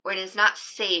or it is not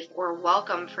safe or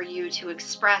welcome for you to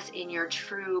express in your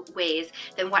true ways,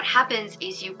 then what happens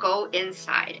is you go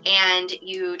inside and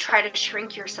you try to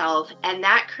shrink yourself, and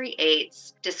that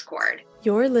creates discord.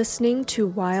 You're listening to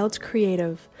Wild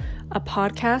Creative, a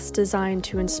podcast designed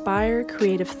to inspire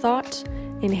creative thought,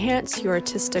 enhance your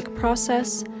artistic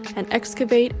process, and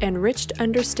excavate enriched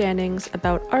understandings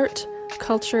about art,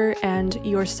 culture, and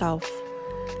yourself.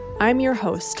 I'm your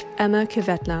host, Emma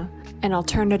Kvetna, an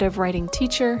alternative writing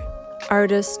teacher,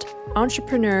 artist,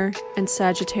 entrepreneur, and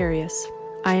Sagittarius.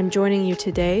 I am joining you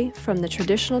today from the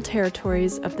traditional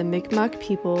territories of the Mi'kmaq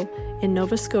people in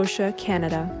Nova Scotia,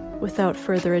 Canada. Without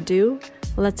further ado,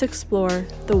 let's explore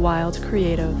the Wild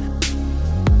Creative.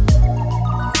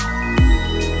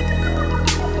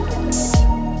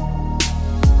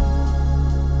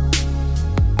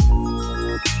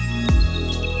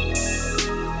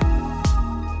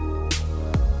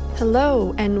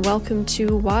 Hello, and welcome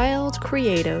to Wild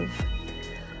Creative.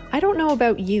 I don't know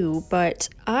about you, but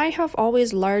I have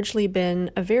always largely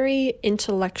been a very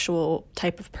intellectual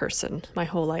type of person my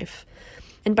whole life.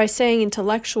 And by saying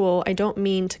intellectual, I don't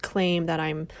mean to claim that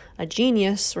I'm a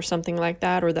genius or something like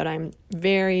that, or that I'm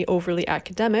very overly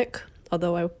academic,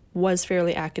 although I was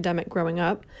fairly academic growing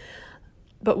up.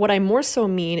 But what I more so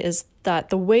mean is that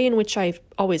the way in which I've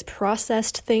always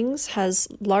processed things has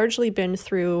largely been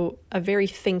through a very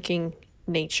thinking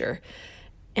nature.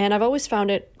 And I've always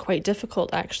found it quite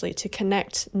difficult, actually, to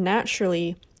connect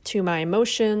naturally to my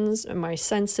emotions, my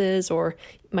senses, or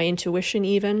my intuition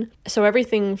even. So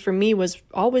everything for me was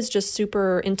always just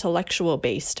super intellectual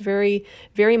based, very,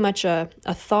 very much a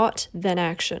thought, then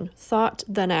action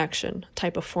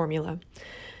type of formula.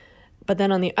 But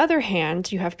then on the other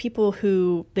hand, you have people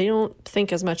who they don't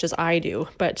think as much as I do,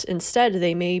 but instead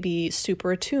they may be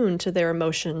super attuned to their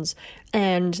emotions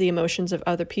and the emotions of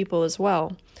other people as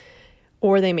well.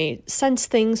 Or they may sense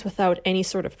things without any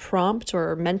sort of prompt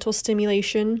or mental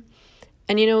stimulation.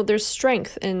 And there's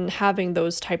strength in having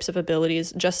those types of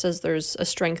abilities, just as there's a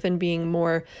strength in being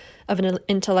more of an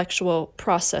intellectual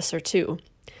processor too.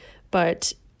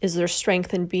 But is there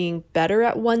strength in being better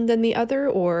at one than the other,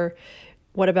 or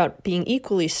what about being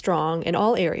equally strong in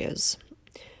all areas?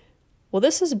 Well,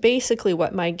 this is basically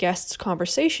what my guest's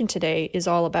conversation today is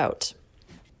all about.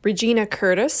 Regyna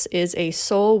Curtis is a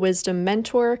soul wisdom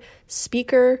mentor,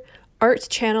 speaker, art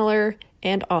channeler,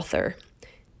 and author.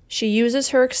 She uses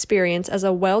her experience as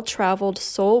a well-traveled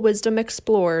soul wisdom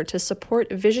explorer to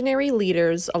support visionary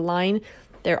leaders align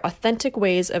their authentic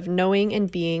ways of knowing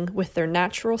and being with their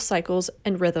natural cycles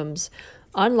and rhythms,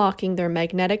 unlocking their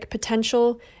magnetic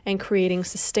potential and creating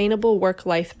sustainable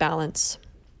work-life balance.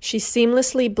 She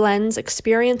seamlessly blends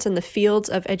experience in the fields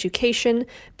of education,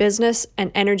 business,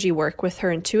 and energy work with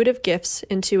her intuitive gifts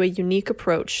into a unique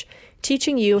approach,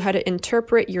 teaching you how to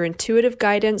interpret your intuitive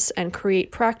guidance and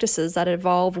create practices that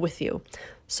evolve with you,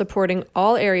 supporting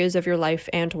all areas of your life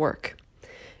and work.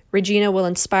 Regyna will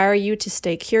inspire you to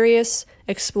stay curious,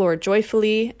 explore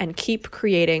joyfully, and keep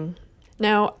creating.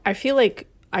 Now, I feel like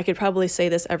I could probably say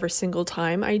this every single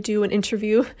time I do an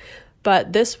interview,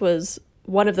 but this was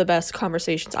one of the best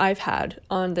conversations I've had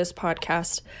on this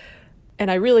podcast,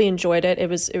 and I really enjoyed it. It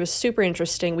was super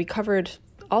interesting. We covered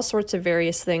all sorts of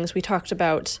various things. We talked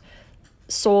about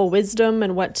soul wisdom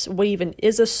and what even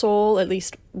is a soul, at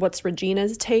least what's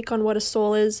Regyna's take on what a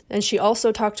soul is. And she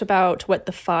also talked about what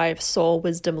the 5 soul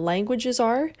wisdom languages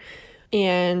are.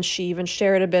 And she even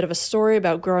shared a bit of a story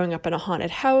about growing up in a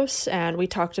haunted house. And we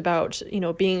talked about,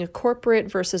 being a corporate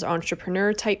versus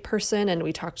entrepreneur type person. And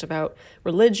we talked about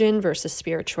religion versus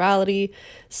spirituality,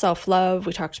 self-love.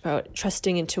 We talked about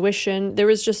trusting intuition. There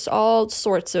was just all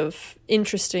sorts of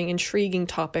interesting, intriguing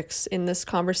topics in this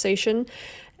conversation.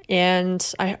 And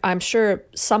I'm sure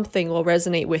something will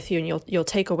resonate with you and you'll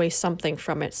take away something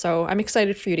from it. So I'm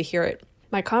excited for you to hear it.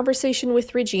 My conversation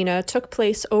with Regyna took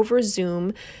place over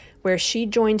Zoom, where she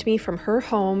joined me from her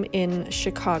home in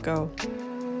Chicago.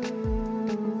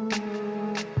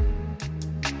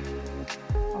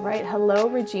 All right, hello,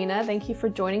 Regyna. Thank you for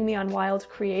joining me on Wild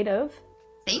Creative.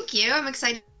 Thank you. I'm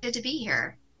excited to be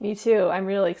here. Me too. I'm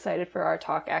really excited for our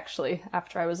talk, actually,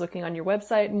 after I was looking on your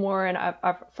website more and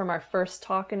from our first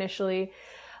talk initially.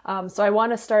 So I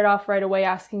want to start off right away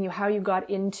asking you how you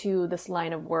got into this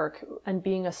line of work and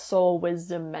being a soul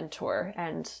wisdom mentor,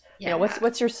 and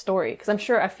what's your story? Because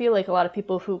I feel like a lot of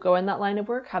people who go in that line of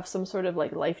work have some sort of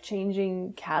like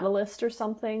life-changing catalyst or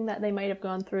something that they might have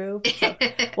gone through. So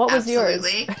what was yours?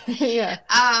 Yeah.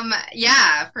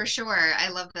 Yeah, for sure. I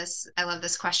love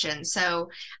this question. So,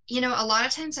 a lot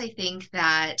of times I think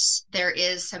that there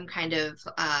is some kind of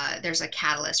there's a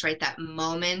catalyst, right? That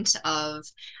moment of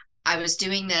I was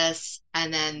doing this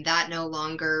and then that no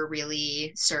longer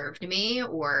really served me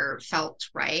or felt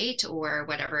right or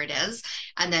whatever it is.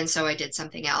 And then so I did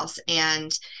something else.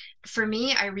 And for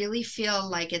me, I really feel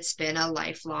like it's been a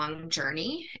lifelong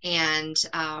journey. And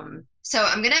so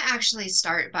I'm going to actually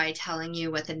start by telling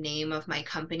you what the name of my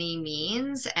company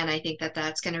means. And I think that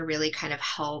that's going to really kind of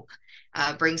help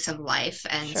bring some life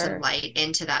and some Sure. light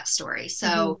into that story.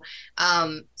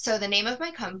 Mm-hmm. So the name of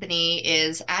my company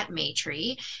is At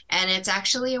Matry, and it's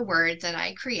actually a word that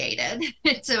I created.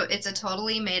 It's a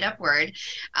totally made up word,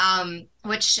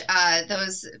 which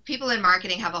those people in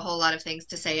marketing have a whole lot of things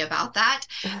to say about that,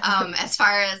 as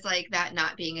far as like that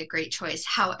not being a great choice.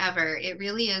 However, it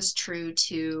really is true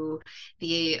to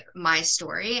the my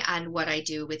story and what I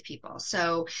do with people.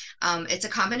 So it's a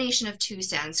combination of two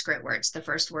Sanskrit words. The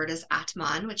first word is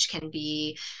Atman, which can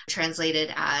be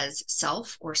translated as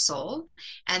self or soul,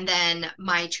 and then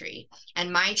Maitri.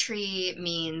 And Maitri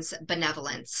means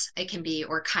benevolence. It can be,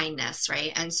 or kindness,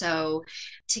 right? And so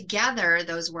together,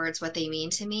 those words, what they mean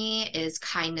to me is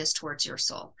kindness towards your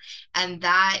soul. And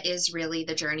that is really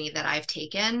the journey that I've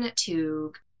taken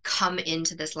to come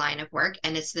into this line of work.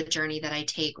 And it's the journey that I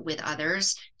take with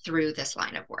others through this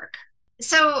line of work.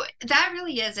 So that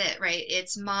really is it, right?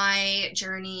 It's my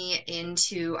journey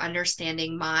into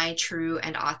understanding my true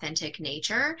and authentic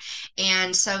nature.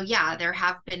 And so, yeah, there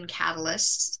have been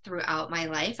catalysts throughout my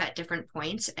life at different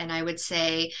points. And I would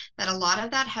say that a lot of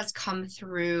that has come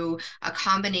through a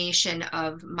combination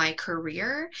of my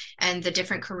career and the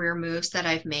different career moves that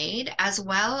I've made, as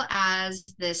well as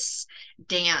this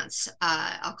dance,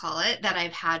 I'll call it, that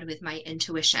I've had with my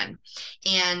intuition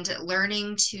and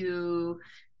learning to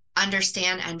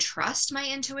understand and trust my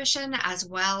intuition, as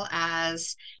well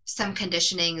as some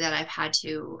conditioning that I've had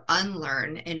to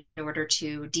unlearn in order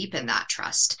to deepen that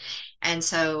trust. And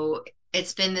so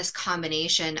it's been this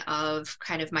combination of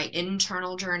kind of my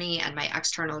internal journey and my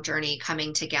external journey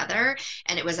coming together.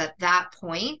 And it was at that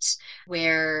point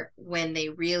where, when they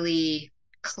really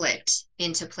clicked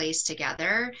into place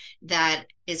together, that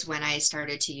is when I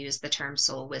started to use the term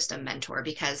soul wisdom mentor,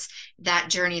 because that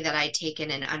journey that I'd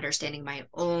taken in understanding my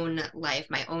own life,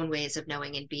 my own ways of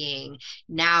knowing and being,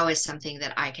 now is something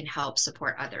that I can help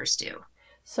support others do.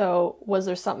 So, was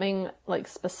there something like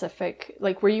specific?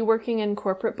 Like, were you working in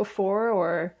corporate before,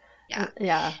 or Yeah.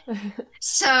 yeah?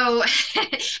 So,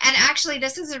 and actually,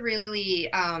 this is a really,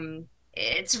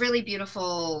 it's a really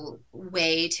beautiful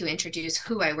way to introduce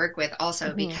who I work with also,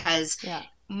 Mm-hmm. because Yeah.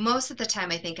 most of the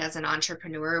time, I think as an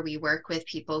entrepreneur, we work with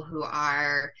people who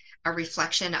are a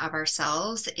reflection of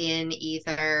ourselves in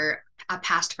either a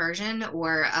past version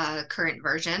or a current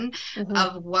version Mm-hmm.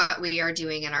 of what we are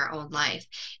doing in our own life.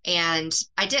 And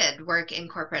I did work in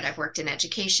corporate. I've worked in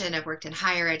education. I've worked in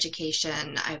higher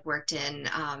education. I've worked in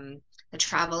the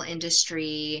travel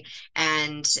industry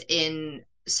and in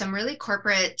some really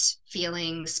corporate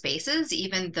feeling spaces,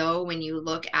 even though when you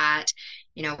look at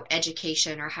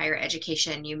education or higher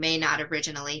education, you may not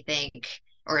originally think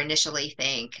or initially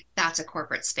think that's a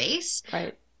corporate space.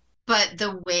 Right. But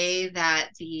the way that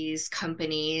these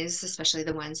companies, especially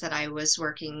the ones that I was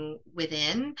working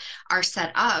within, are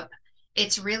set up,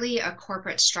 it's really a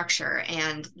corporate structure.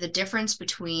 And the difference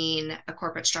between a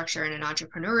corporate structure and an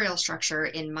entrepreneurial structure,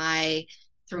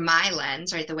 through my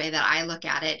lens, right, the way that I look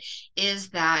at it, is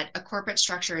that a corporate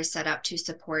structure is set up to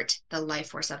support the life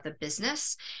force of the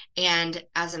business. And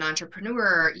as an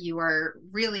entrepreneur, you are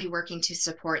really working to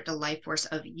support the life force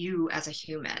of you as a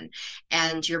human.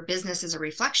 And your business is a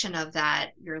reflection of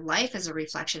that. Your life is a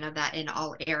reflection of that in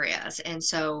all areas. And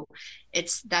so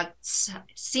it's that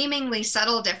seemingly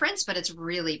subtle difference, but it's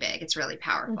really big. It's really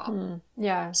powerful. Mm-hmm.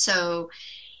 Yeah. So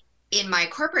in my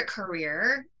corporate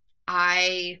career,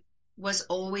 I was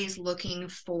always looking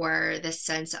for this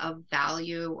sense of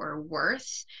value or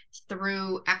worth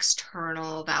through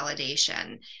external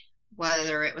validation,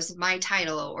 whether it was my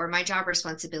title or my job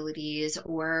responsibilities,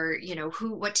 or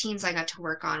what teams I got to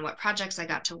work on, what projects I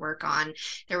got to work on.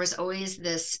 There was always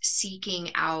this seeking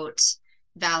out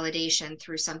validation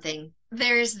through something.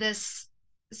 There's this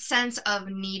sense of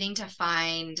needing to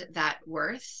find that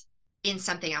worth in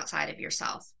something outside of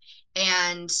yourself.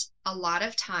 And a lot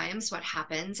of times what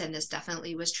happens, and this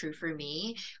definitely was true for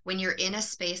me, when you're in a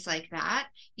space like that,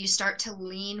 you start to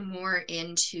lean more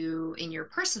into in your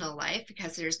personal life,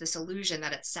 because there's this illusion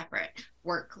that it's separate.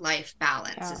 Work-life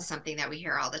balance Yeah. is something that we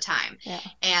hear all the time. Yeah.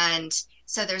 And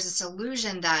so there's this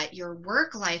illusion that your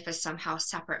work life is somehow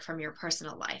separate from your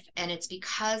personal life. And it's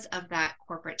because of that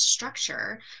corporate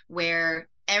structure where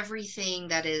everything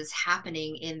that is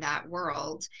happening in that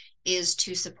world is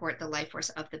to support the life force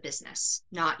of the business,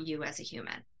 not you as a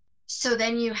human. So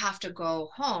then you have to go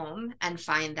home and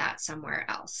find that somewhere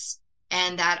else.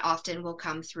 And that often will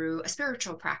come through a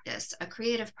spiritual practice, a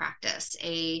creative practice,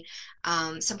 a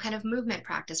some kind of movement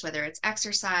practice, whether it's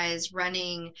exercise,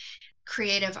 running,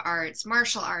 creative arts,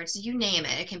 martial arts, you name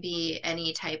it. It can be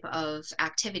any type of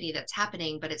activity that's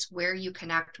happening, but it's where you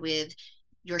connect with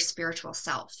your spiritual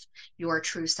self, your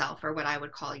true self, or what I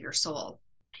would call your soul.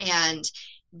 And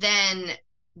then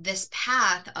this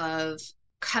path of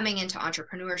coming into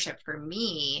entrepreneurship for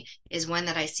me is one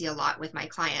that I see a lot with my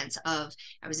clients of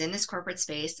I was in this corporate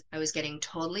space, I was getting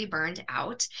totally burned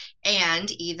out, and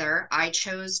either I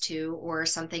chose to or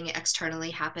something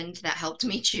externally happened that helped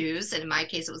me choose, and in my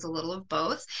case it was a little of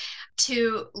both,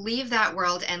 to leave that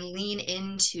world and lean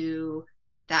into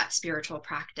that spiritual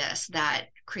practice, that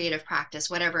creative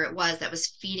practice, whatever it was that was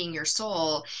feeding your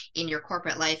soul in your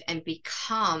corporate life, and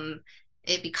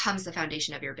it becomes the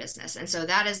foundation of your business. And so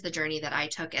that is the journey that I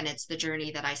took. And it's the journey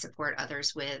that I support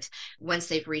others with once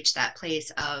they've reached that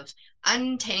place of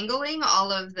untangling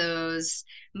all of those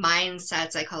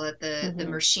mindsets. I call it the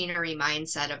machinery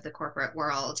mindset of the corporate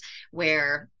world,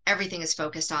 where everything is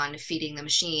focused on feeding the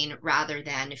machine rather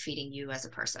than feeding you as a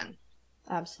person.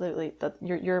 Absolutely. That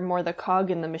you're more the cog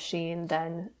in the machine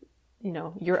than,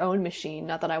 your own machine.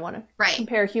 Not that I want to Right.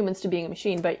 compare humans to being a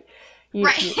machine, but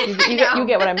Right. you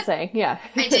get what I'm saying. Yeah.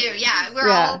 I do. Yeah. We're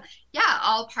Yeah.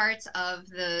 all parts of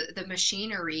the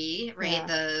machinery, right? Yeah.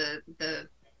 The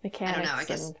I don't know, I Mechanics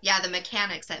guess, and yeah, the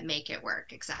mechanics that make it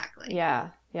work. Exactly. yeah,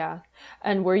 yeah.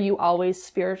 And were you always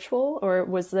spiritual, or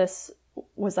was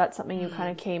that something you kind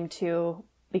of Hmm. came to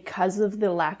because of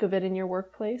the lack of it in your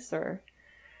workplace, or?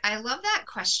 I love that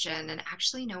question. And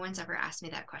actually, no one's ever asked me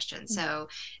that question. So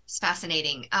it's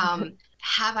fascinating.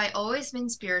 Have I always been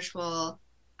spiritual?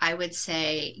 I would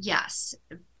say yes.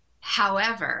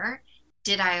 However,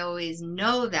 did I always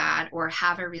know that or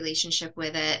have a relationship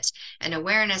with it, an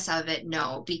awareness of it?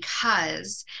 No,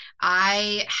 because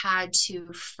I had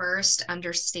to first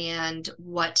understand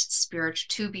what spirit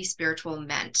to be spiritual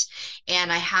meant.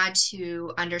 And I had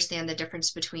to understand the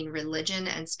difference between religion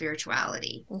and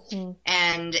spirituality. Mhm.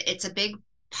 And it's a big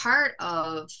part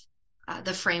of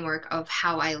the framework of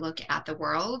how I look at the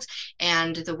world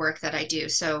and the work that I do.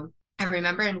 So I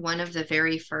remember in one of the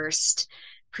very first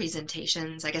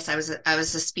presentations, I guess I was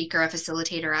a speaker, a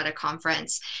facilitator at a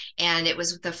conference, and it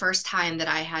was the first time that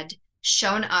I had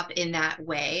shown up in that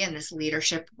way in this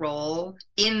leadership role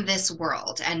in this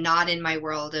world and not in my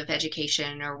world of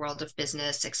education or world of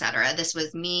business, etc. This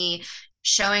was me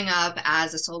showing up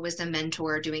as a soul wisdom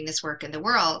mentor doing this work in the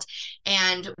world.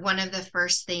 And one of the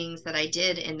first things that I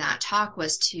did in that talk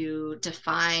was to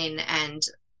define and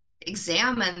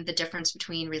examine the difference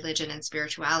between religion and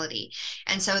spirituality.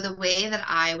 And so the way that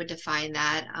I would define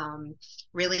that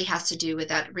really has to do with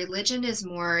that religion is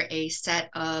more a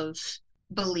set of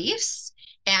beliefs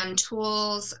and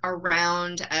tools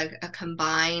around a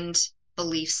combined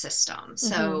belief system. Mhm.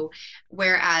 So,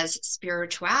 whereas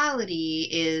spirituality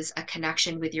is a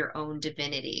connection with your own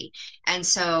divinity. And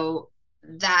so,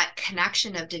 that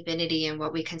connection of divinity and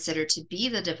what we consider to be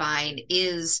the divine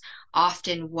is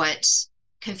often what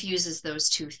confuses those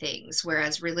two things,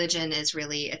 whereas religion is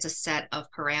really it's a set of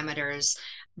parameters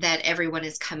that everyone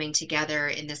is coming together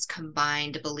in this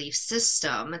combined belief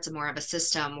system. It's more of a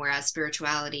system, whereas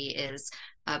spirituality is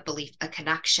a belief, a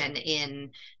connection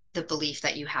in the belief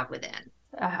that you have within.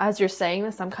 As you're saying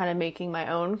this, I'm kind of making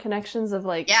my own connections of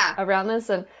like Yeah. around this,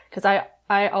 and because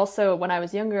I also when I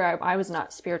was younger, I was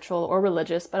not spiritual or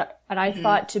religious, and I Mm-hmm.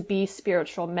 thought to be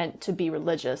spiritual meant to be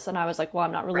religious, and I was like, well,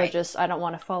 I'm not Right. religious, I don't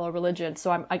want to follow religion,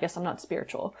 so I guess I'm not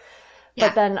spiritual. But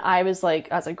Yeah. then I was like,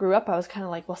 as I grew up, I was kind of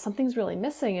like, well, something's really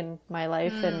missing in my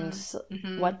life, and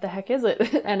Mm-hmm. what the heck is it?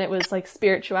 And it was like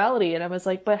spirituality, and I was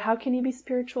like, but how can you be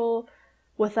spiritual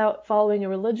without following a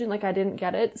religion? Like I didn't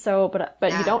get it. So, but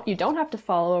Yeah. you don't have to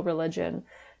follow a religion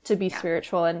to be Yeah.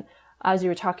 spiritual. And as you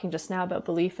were talking just now about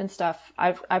belief and stuff,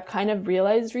 I've kind of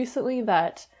realized recently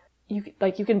that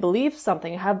you can believe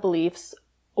something, have beliefs,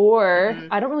 or Mm-hmm.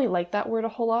 I don't really like that word a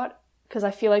whole lot because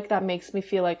I feel like that makes me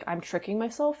feel like I'm tricking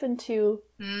myself into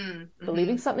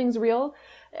believing Mm-hmm. something's real.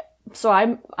 So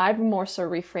I've more so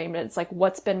reframed it. It's like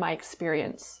what's been my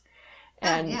experience, Oh,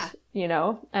 and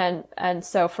yeah. and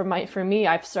so for me,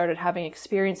 I've started having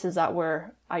experiences that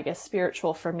were, I guess,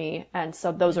 spiritual for me, and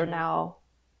so those are Mm-hmm. now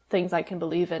things I can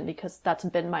believe in because that's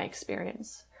been my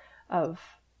experience of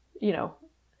you know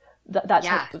that type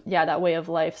Yeah. yeah, that way of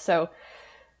life. So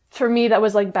for me, that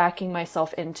was like backing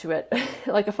myself into it,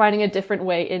 like finding a different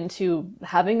way into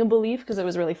having a belief because it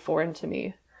was really foreign to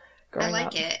me I growing like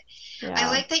up. it. I Yeah.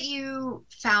 like that you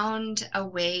found a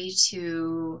way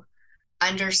to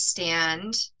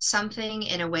understand something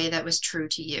in a way that was true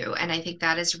to you. And I think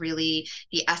that is really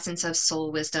the essence of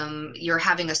soul wisdom. You're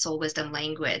having a soul wisdom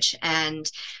language. And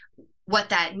what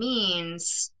that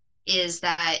means is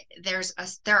that there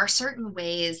are certain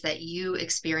ways that you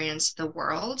experience the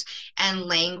world and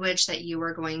language that you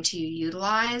are going to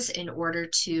utilize in order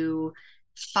to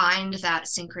find that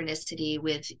synchronicity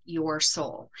with your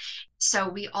soul. So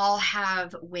we all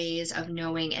have ways of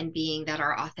knowing and being that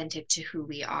are authentic to who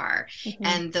we are. Mm-hmm.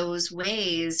 And those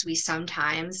ways we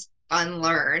sometimes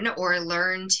unlearn or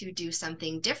learn to do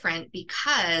something different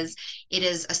because it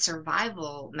is a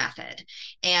survival method.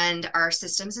 And our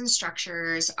systems and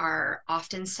structures are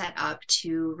often set up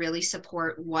to really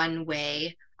support one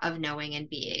way of knowing and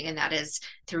being, and that is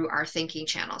through our thinking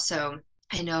channel. So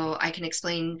I know I can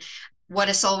explain what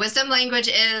a soul wisdom language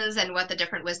is and what the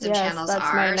different wisdom Yes, channels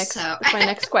are. that's my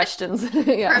next questions.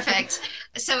 Yeah. Perfect.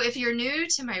 So if you're new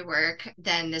to my work,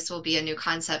 then this will be a new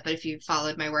concept. But if you've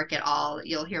followed my work at all,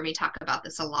 you'll hear me talk about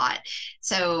this a lot.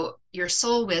 So your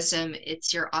soul wisdom,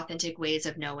 it's your authentic ways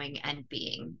of knowing and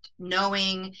being.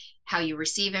 Knowing how you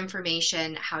receive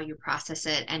information, how you process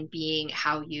it, and being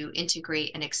how you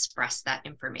integrate and express that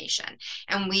information.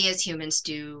 And we as humans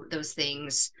do those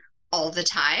things all the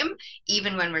time,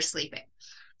 even when we're sleeping.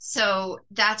 So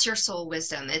that's your soul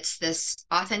wisdom. It's this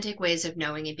authentic ways of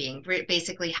knowing and being,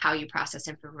 basically how you process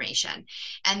information.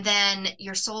 And then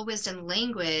your soul wisdom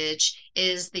language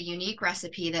is the unique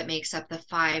recipe that makes up the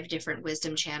 5 different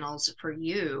wisdom channels for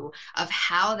you of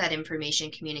how that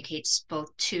information communicates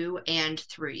both to and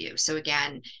through you. So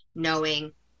again,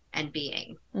 knowing and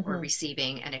being, or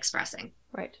receiving and expressing.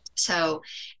 Right. So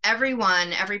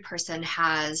every person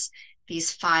has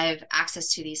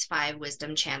access to these 5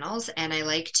 wisdom channels. And I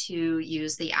like to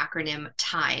use the acronym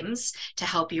TIMES to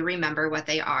help you remember what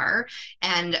they are.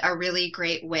 And a really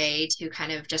great way to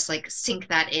kind of just like sink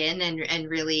that in and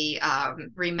really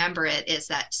remember it is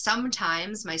that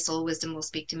sometimes my soul wisdom will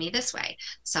speak to me this way.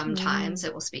 Sometimes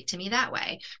it will speak to me that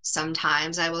way.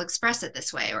 Sometimes I will express it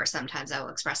this way, or sometimes I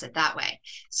will express it that way.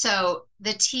 So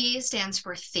the T stands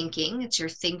for thinking. It's your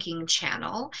thinking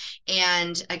channel.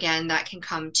 And again, that can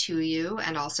come to you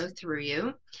and also through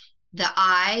you. The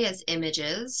I is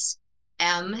images,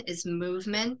 M is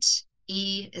movement,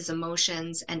 E is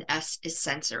emotions, and S is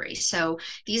sensory. So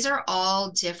these are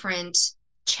all different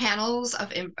channels of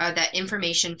that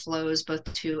information flows both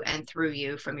to and through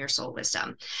you from your soul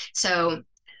wisdom. So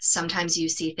sometimes you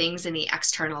see things in the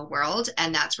external world,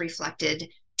 and that's reflected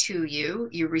to you.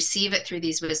 You receive it through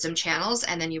these wisdom channels,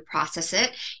 and then you process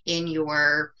it in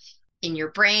your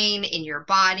brain, in your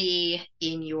body,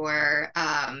 in your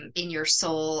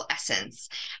soul essence.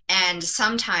 And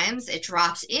sometimes it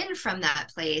drops in from that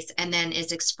place and then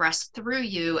is expressed through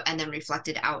you and then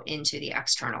reflected out into the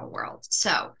external world.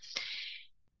 So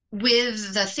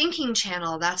with the thinking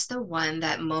channel, that's the one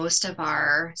that most of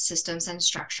our systems and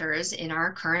structures in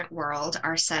our current world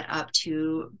are set up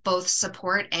to both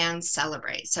support and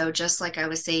celebrate. So just like I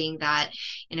was saying that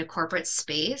in a corporate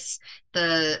space,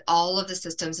 all of the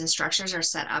systems and structures are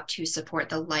set up to support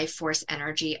the life force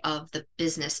energy of the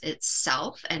business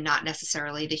itself and not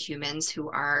necessarily the humans who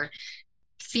are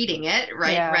feeding it,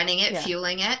 right? Yeah, running it, yeah.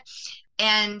 fueling it.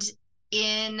 And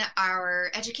in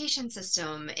our education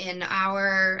system, in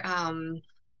our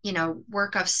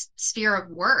sphere of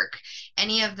work,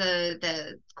 any of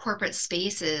the corporate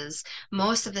spaces,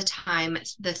 most of the time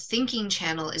the thinking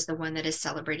channel is the one that is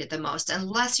celebrated the most,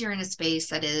 unless you're in a space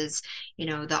that is,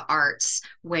 the arts,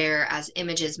 whereas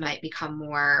images might become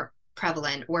more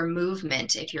prevalent, or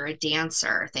movement if you're a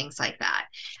dancer, things like that.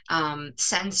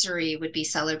 Sensory would be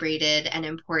celebrated and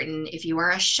important if you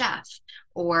are a chef,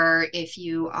 or if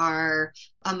you are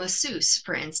a masseuse,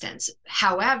 for instance.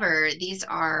 However, these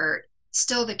are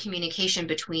still the communication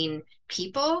between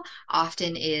people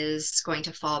often is going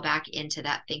to fall back into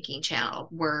that thinking channel,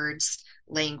 words,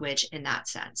 language, in that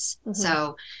sense.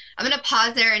 So I'm going to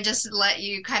pause there and just let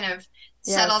you kind of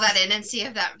settle that in and see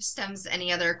if that stems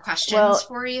any other questions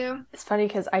for you. It's funny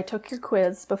because I took your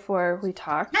quiz before we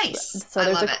talked. Nice.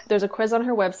 So there's a quiz on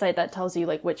her website that tells you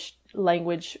like which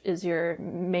language is your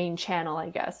main channel, I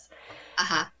guess.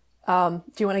 Do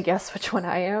you want to guess which one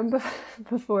I am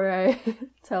before I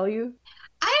tell you?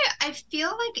 I feel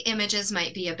like images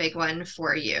might be a big one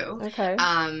for you. Okay.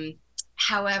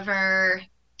 However,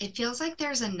 it feels like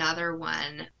there's another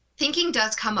one. thinking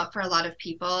does come up for a lot of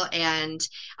people, and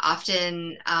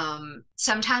often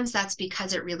sometimes that's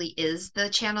because it really is the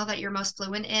channel that you're most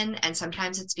fluent in, and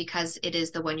sometimes it's because it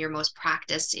is the one you're most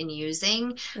practiced in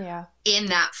using Yeah. in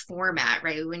that format,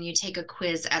 right? When you take a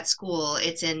quiz at school,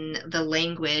 it's in the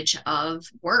language of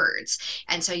words,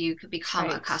 and so you could become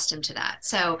Right. accustomed to that.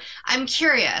 So I'm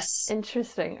curious.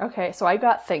 Interesting. Okay, so I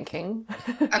got thinking.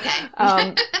 Okay.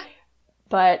 um,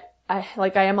 but I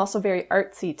am also very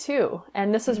artsy too.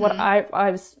 And this is what Hmm.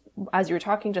 I was, as you were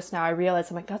talking just now, I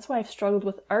realized I'm like, that's why I've struggled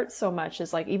with art so much,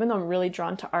 is like, even though I'm really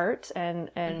drawn to art and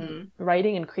Hmm.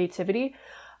 writing and creativity,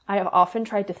 I have often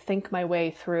tried to think my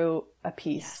way through a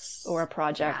piece or a Yes. Yeah.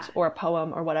 project or a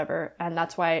poem or whatever. And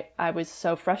that's why I was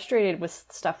so frustrated with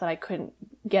stuff that I couldn't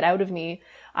get out of me.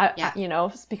 Yeah.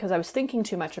 Because I was thinking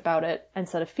too much about it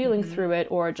instead of feeling Hmm. through it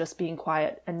or just being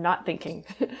quiet and not thinking.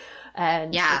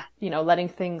 And, Yeah. letting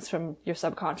things from your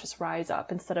subconscious rise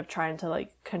up instead of trying to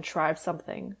like contrive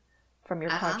something from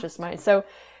your Uh-huh. conscious mind. So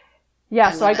yeah,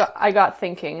 I so love it. I got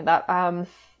thinking that,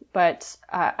 but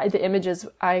the images,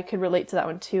 I could relate to that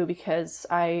one too, because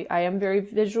I am very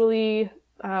visually,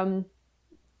 I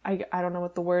don't know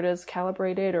what the word is,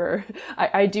 calibrated, or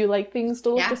I do like things to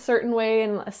look a Yeah. certain way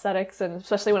and aesthetics, and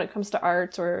especially when it comes to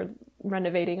art or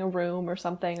renovating a room or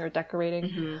something or decorating.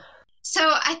 Hmm.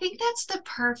 So I think that's the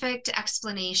perfect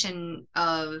explanation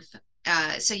of,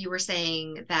 so you were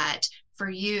saying that for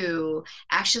you,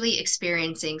 actually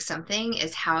experiencing something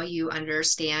is how you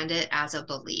understand it as a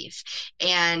belief.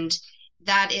 And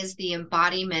that is the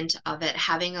embodiment of it.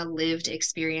 Having a lived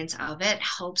experience of it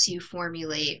helps you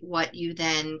formulate what you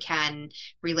then can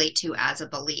relate to as a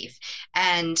belief.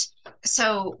 And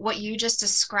so, what you just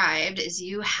described is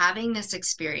you having this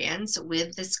experience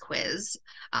with this quiz.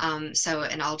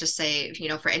 And I'll just say,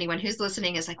 for anyone who's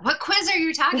listening is like, what quiz are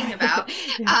you talking about?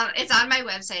 Yeah, It's on my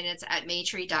website, and it's at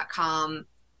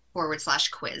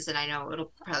maitri.com/quiz. And I know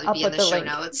it'll probably I'll be in put the the show link.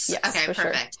 notes. Yes, Okay, for sure.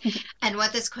 perfect. And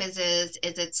what this quiz is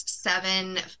it's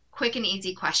 7 quick and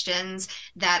easy questions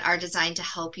that are designed to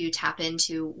help you tap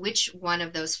into which one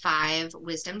of those 5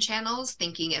 wisdom channels,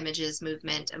 thinking, images,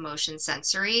 movement, emotion,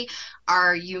 sensory,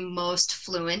 are you most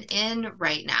fluent in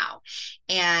right now.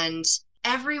 And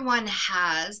everyone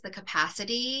has the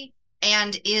capacity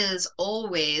and is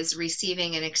always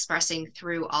receiving and expressing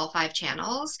through all 5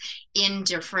 channels in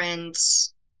different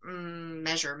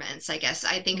measurements, I guess.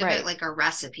 I think of it Right. like a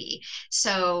recipe.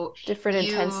 So Different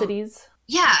you, intensities.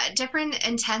 yeah, different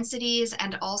intensities.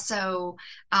 And also,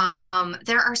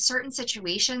 there are certain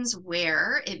situations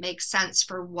where it makes sense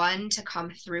for one to come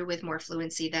through with more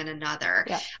fluency than another,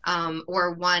 Yeah.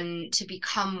 or one to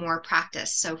become more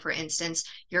practiced. So, for instance,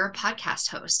 you're a podcast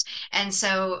host. And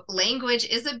so, language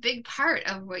is a big part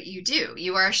of what you do.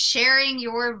 You are sharing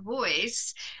your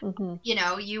voice, Hmm.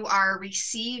 you are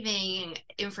receiving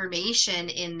information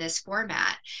in this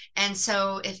format. And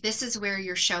so if this is where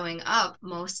you're showing up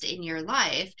most in your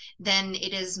life, then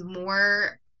it is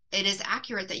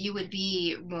accurate that you would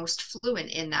be most fluent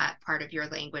in that part of your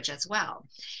language as well.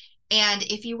 And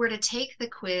if you were to take the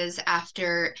quiz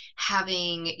after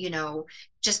having,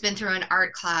 just been through an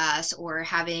art class, or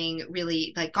having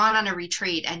really like gone on a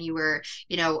retreat, and you were,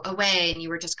 away, and you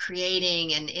were just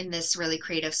creating and in this really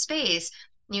creative space,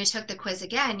 and you took the quiz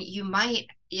again,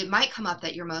 it might come up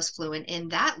that you're most fluent in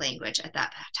that language at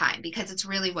that time, because it's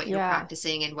really what you're Yeah.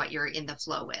 practicing and what you're in the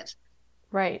flow with.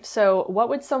 Right. So, what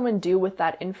would someone do with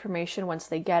that information once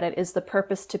they get it? Is the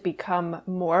purpose to become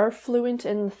more fluent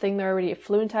in the thing they're already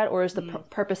fluent at, or is the Mm.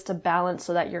 purpose to balance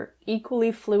so that you're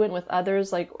equally fluent with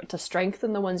others, like to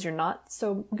strengthen the ones you're not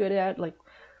so good at? Like,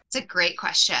 It's a great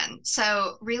question.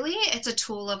 So, really, it's a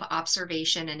tool of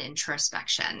observation and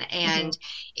introspection. hmm And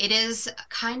it is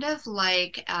kind of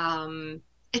like,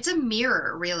 it's a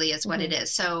mirror, really, is what hmm it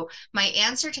is. So, my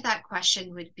answer to that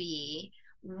question would be,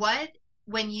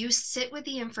 when you sit with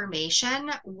the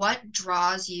information, what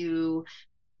draws you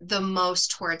the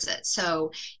most towards it?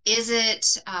 So is it,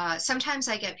 sometimes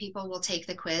I get people will take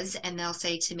the quiz and they'll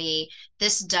say to me,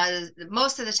 this does,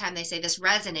 most of the time they say this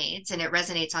resonates, and it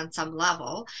resonates on some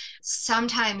level.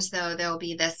 Sometimes though, there'll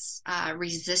be this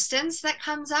resistance that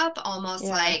comes up, almost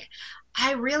yeah, like,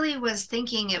 I really was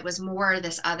thinking it was more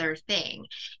this other thing,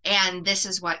 and this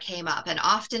is what came up. And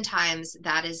oftentimes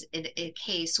that is a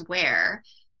case where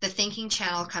the thinking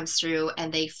channel comes through,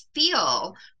 and they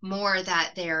feel more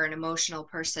that they're an emotional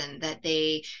person, that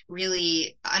they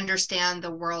really understand the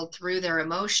world through their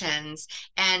emotions.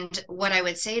 And what I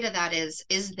would say to that is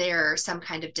there some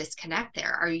kind of disconnect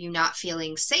there? Are you not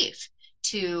feeling safe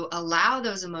to allow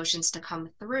those emotions to come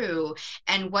through?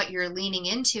 And what you're leaning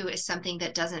into is something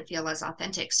that doesn't feel as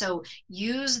authentic. So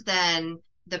use then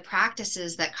the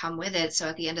practices that come with it. So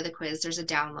at the end of the quiz, there's a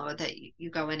download that you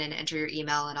go in and enter your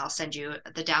email, and I'll send you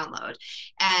the download.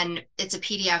 And it's a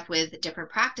PDF with different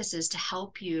practices to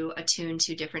help you attune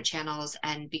to different channels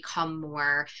and become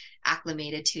more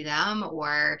acclimated to them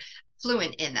or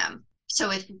fluent in them.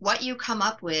 So if what you come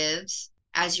up with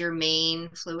as your main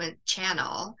fluent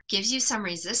channel gives you some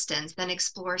resistance, then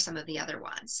explore some of the other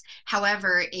ones.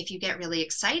 However, if you get really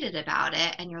excited about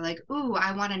it and you're like, ooh,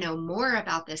 I want to know more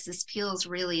about this, this feels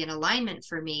really in alignment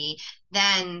for me,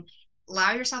 then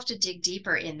allow yourself to dig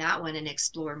deeper in that one and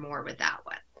explore more with that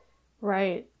one.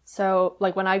 Right. So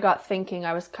like when I got thinking,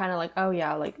 I was kind of like, oh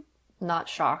yeah, like not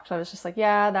shocked. I was just like,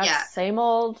 yeah, that's Yeah. same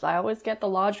old. I always get the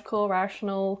logical,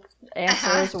 rational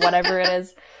answers, whatever it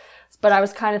is. But I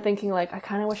was kind of thinking like, I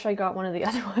kind of wish I got one of the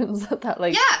other ones that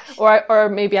like, Yeah. or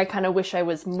maybe I kind of wish I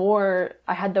was more,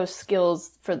 I had those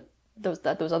skills for those,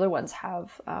 that those other ones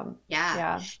have.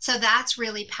 Yeah. So that's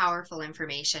really powerful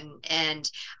information. And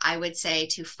I would say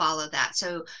to follow that.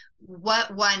 So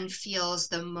what one feels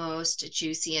the most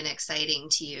juicy and exciting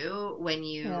to you when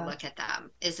you Yeah. look at them?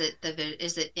 Is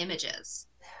it images?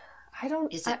 I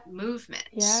don't, Is it movement?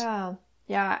 yeah.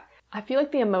 Yeah. I feel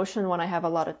like the emotion one I have a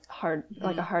lot of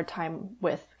like a hard time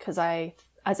with, because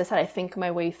as I said, I think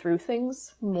my way through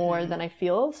things more than I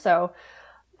feel. So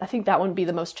I think that would be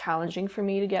the most challenging for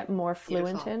me to get more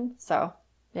fluent Beautiful. in. So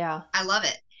yeah. I love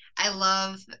it. I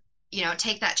love,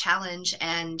 take that challenge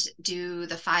and do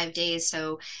the 5 days.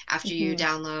 So Hmm. after you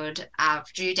download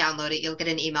it, you'll get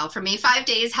an email from me, 5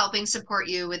 days helping support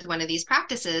you with one of these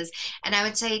practices. And I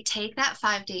would say take that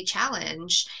 5 day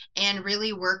challenge and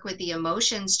really work with the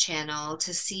emotions channel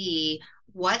to see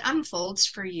what unfolds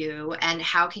for you and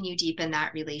how can you deepen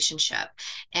that relationship.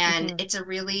 And Hmm. it's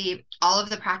all of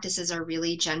the practices are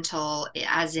really gentle,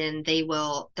 as in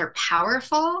they're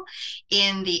powerful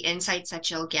in the insights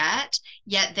that you'll get,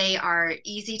 yet they are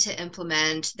easy to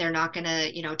implement. They're not going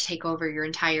to, take over your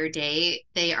entire day.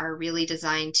 They are really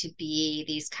designed to be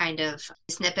these kind of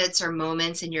snippets or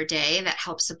moments in your day that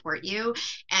help support you.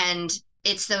 And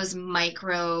it's those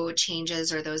micro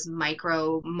changes or those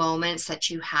micro moments that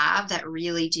you have that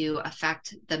really do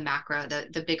affect the macro,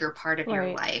 the bigger part of your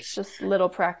Right. life. Just little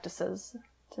practices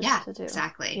Yeah, to do.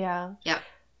 exactly. Yeah. Yep.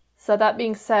 So that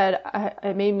being said,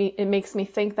 it makes me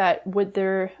think that would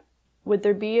there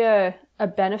be a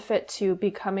benefit to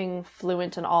becoming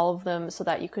fluent in all of them so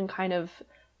that you can kind of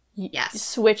Yes,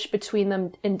 switch between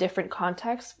them in different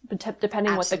contexts,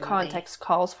 depending what the absolutely. context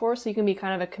calls for. So you can be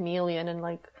kind of a chameleon and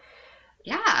like,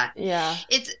 Yeah, yeah,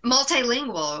 it's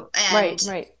multilingual. And right,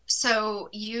 right, so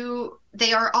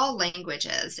they are all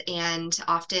languages. And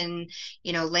often,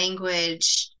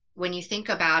 language, when you think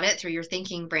about it through your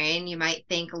thinking brain, you might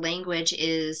think language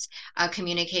is a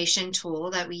communication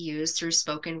tool that we use through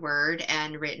spoken word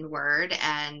and written word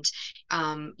and,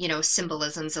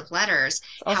 symbolisms of letters.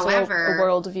 it's also a However,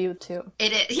 worldview too.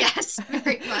 it is, yes,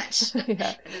 very much.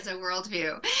 Yeah, It is a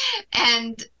worldview.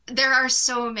 And there are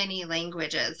so many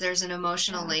languages. There's an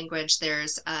emotional yeah. language,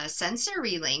 there's a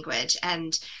sensory language.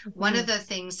 And one Hmm. of the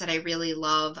things that I really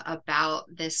love about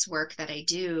this work that I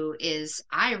do is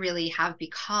I really have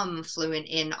become fluent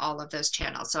in all of those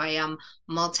channels. So I am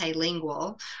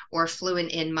multilingual or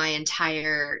fluent in my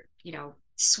entire,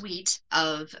 suite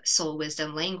of soul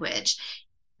wisdom language.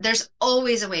 There's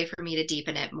always a way for me to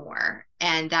deepen it more,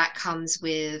 and that comes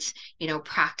with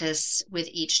practice with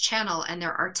each channel. And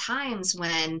there are times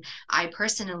when I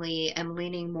personally am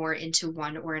leaning more into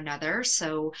one or another.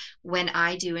 So when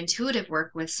I do intuitive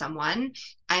work with someone,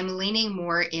 I'm leaning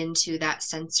more into that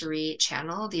sensory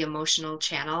channel, the emotional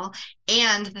channel,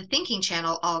 and the thinking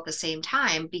channel all at the same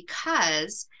time,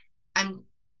 because I'm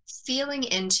feeling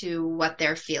into what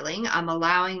they're feeling. I'm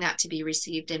allowing that to be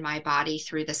received in my body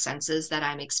through the senses that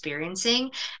I'm experiencing.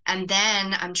 And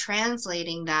then I'm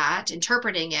translating that,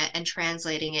 interpreting it, and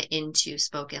translating it into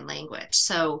spoken language.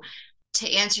 So,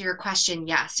 to answer your question,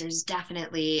 yes, there's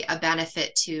definitely a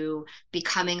benefit to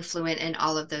becoming fluent in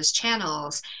all of those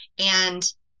channels. And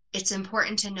it's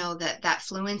important to know that that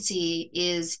fluency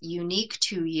is unique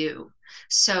to you.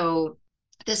 So,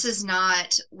 this is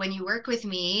not, when you work with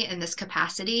me in this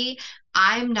capacity,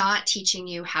 I'm not teaching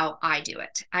you how I do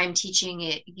it. I'm teaching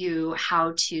you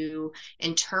how to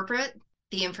interpret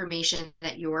the information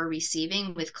that you're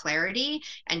receiving with clarity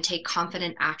and take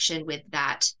confident action with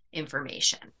that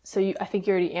information. So I think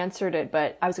you already answered it,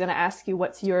 but I was going to ask you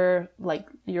what's your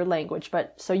language.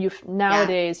 But so Yeah.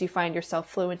 nowadays you find yourself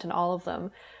fluent in all of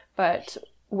them, but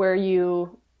were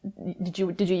you did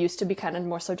you used to be kind of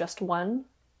more so just one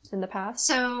in the past?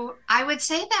 So I would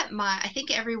say that I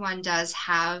think everyone does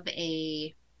have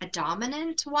a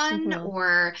dominant one Mm-hmm.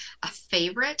 or a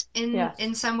favorite in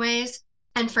Yes. some ways.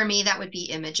 And for me, that would be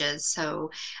images.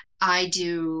 So I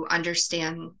do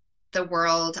understand the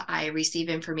world. I receive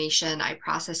information. I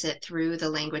process it through the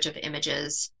language of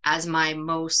images as my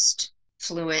most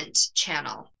fluent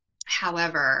channel.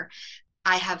 However,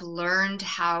 I have learned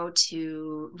how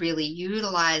to really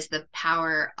utilize the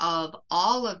power of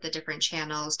all of the different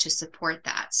channels to support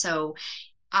that. So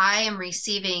I am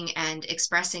receiving and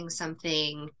expressing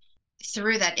something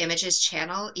through that images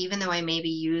channel, even though I may be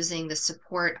using the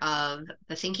support of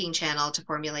the thinking channel to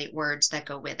formulate words that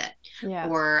go with it. Yeah.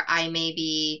 Or I may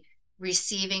be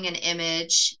receiving an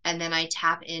image and then I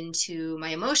tap into my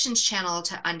emotions channel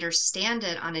to understand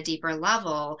it on a deeper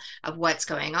level of what's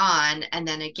going on. And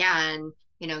then again,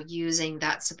 using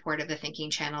that support of the thinking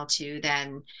channel to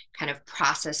then kind of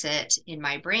process it in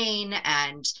my brain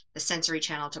and the sensory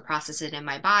channel to process it in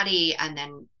my body and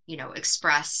then,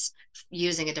 express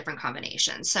using a different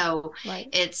combination. So Right.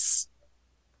 it's,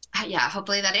 yeah,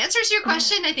 hopefully that answers your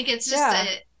question. I think it's just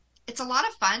Yeah. it's a lot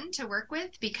of fun to work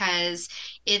with because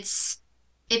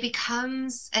it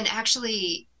becomes, and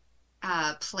actually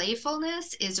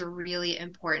playfulness is a really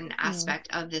important Mm. aspect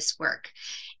of this work,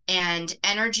 and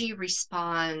energy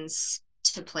responds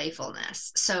to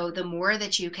playfulness. So the more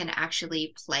that you can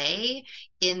actually play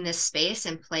in this space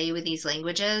and play with these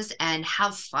languages and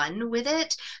have fun with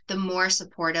it, the more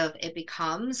supportive it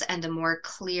becomes and the more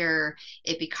clear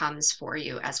it becomes for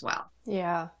you as well.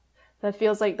 Yeah. That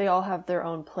feels like they all have their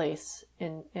own place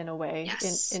in a way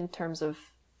Yes, in terms of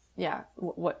yeah,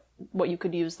 what you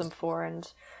could use them for. And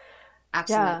yeah,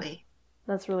 absolutely.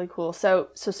 that's really cool. So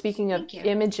speaking of Thank you.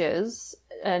 images,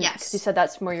 and because you Yes. said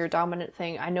that's more your dominant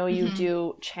thing, I know you Hmm.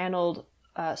 do channeled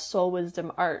soul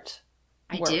wisdom art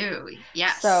I work. do.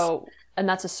 Yes. So, and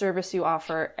that's a service you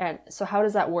offer. And so how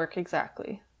does that work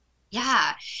exactly?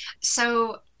 Yeah.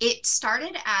 So it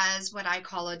started as what I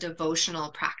call a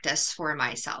devotional practice for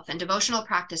myself. And devotional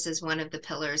practice is one of the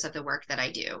pillars of the work that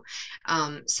I do.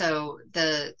 So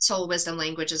the soul wisdom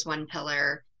language is one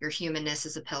pillar, your humanness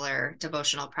is a pillar,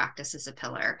 devotional practice is a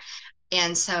pillar.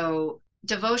 And so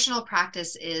devotional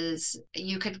practice is,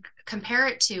 you could compare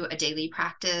it to a daily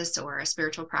practice or a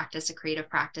spiritual practice, a creative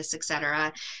practice,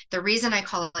 etc. The reason I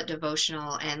call it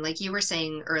devotional, and like you were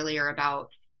saying earlier about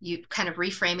you kind of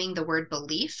reframing the word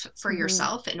belief for Mm-hmm.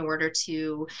 yourself in order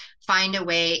to find a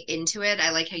way into it. I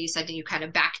like how you said that you kind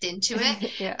of backed into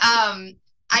it. Yeah.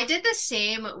 I did the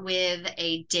same with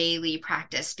a daily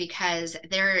practice because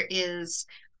there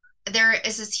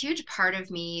is this huge part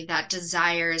of me that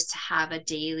desires to have a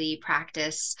daily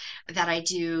practice that I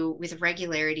do with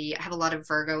regularity. I have a lot of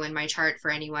Virgo in my chart for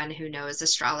anyone who knows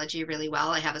astrology really well.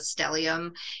 I have a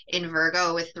stellium in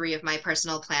Virgo with 3 of my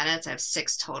personal planets. I have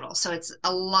 6 total. So it's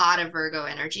a lot of Virgo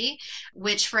energy,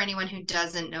 which for anyone who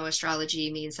doesn't know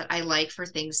astrology means that I like for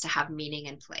things to have meaning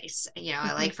in place. I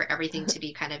Mm-hmm. like for everything to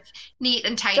be kind of neat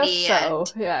and Just tidy and so,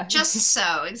 yeah. just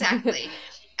so, exactly.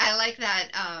 I like that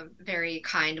very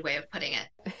kind way of putting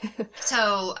it.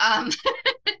 So,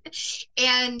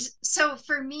 and so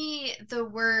for me, the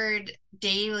word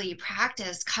daily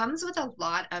practice comes with a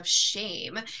lot of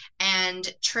shame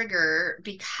and trigger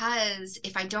because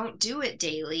if I don't do it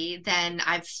daily, then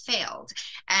I've failed.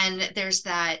 And there's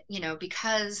that,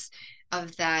 because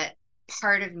of that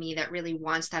part of me that really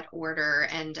wants that order,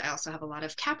 and I also have a lot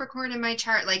of Capricorn in my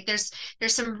chart. Like there's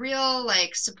some real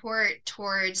like support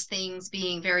towards things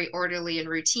being very orderly and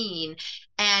routine.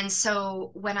 And so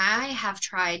when I have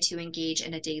tried to engage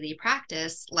in a daily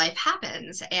practice, life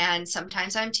happens. And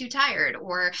sometimes I'm too tired,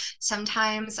 or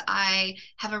sometimes I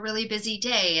have a really busy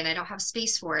day and I don't have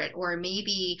space for it. Or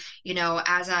maybe,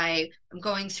 as I am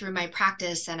going through my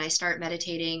practice and I start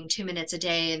meditating 2 minutes a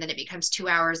day and then it becomes 2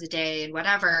 hours a day and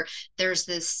whatever, there's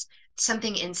this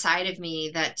something inside of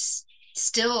me that's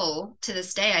still to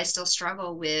this day, I still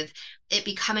struggle with it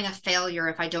becoming a failure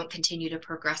if I don't continue to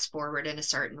progress forward in a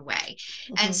certain way.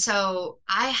 And Mm-hmm. so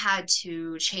I had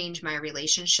to change my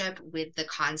relationship with the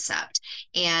concept.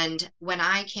 And when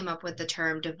I came up with the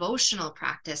term devotional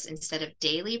practice instead of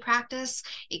daily practice,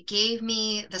 it gave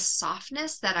me the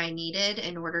softness that I needed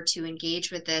in order to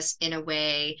engage with this in a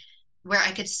way where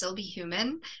I could still be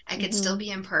human. I could still Mm-hmm.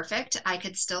 be imperfect. I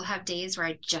could still have days where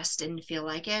I just didn't feel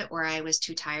like it, or I was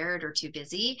too tired or too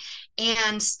busy,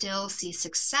 and still see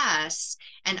success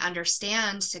and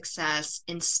understand success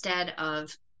instead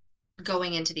of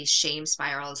going into these shame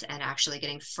spirals and actually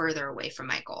getting further away from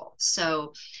my goal.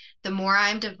 So the more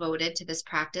I'm devoted to this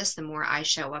practice, the more I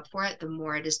show up for it, the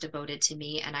more it is devoted to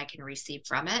me and I can receive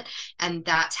from it. And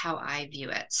that's how I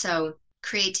view it. So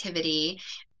creativity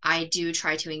I do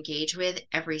try to engage with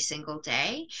every single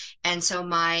day. And so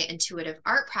my intuitive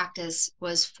art practice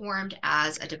was formed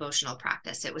as a devotional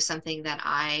practice. It was something that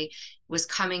I was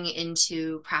coming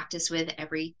into practice with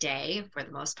every day for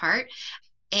the most part.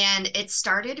 And it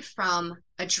started from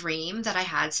a dream that I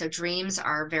had. So dreams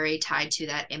are very tied to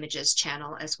that images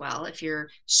channel as well. If you're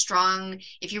strong,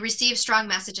 if you receive strong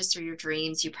messages through your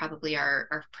dreams, you probably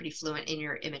are pretty fluent in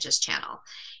your images channel.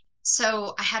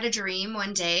 So I had a dream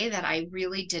one day that I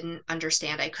really didn't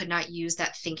understand. I could not use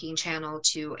that thinking channel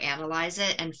to analyze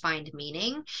it and find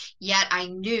meaning. Yet I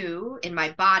knew in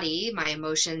my body, my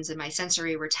emotions and my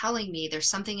sensory were telling me there's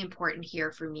something important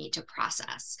here for me to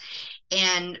process.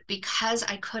 And because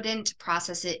I couldn't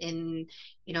process it in,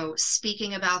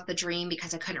 speaking about the dream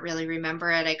because I couldn't really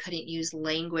remember it, I couldn't use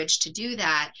language to do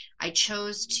that. I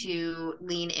chose to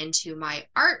lean into my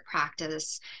art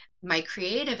practice, my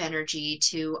creative energy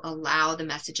to allow the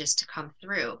messages to come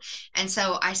through. And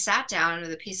so I sat down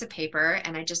with a piece of paper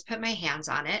and I just put my hands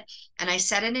on it and I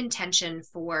set an intention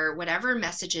for whatever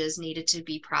messages needed to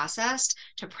be processed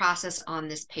to process on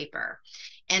this paper.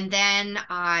 And then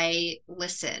I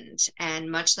listened.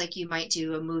 And much like you might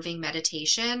do a moving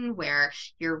meditation where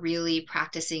you're really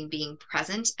practicing being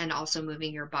present and also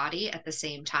moving your body at the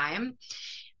same time,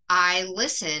 I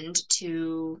listened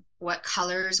to what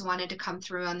colors wanted to come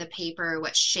through on the paper,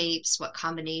 what shapes, what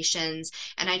combinations.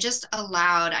 And I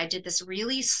did this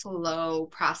really slow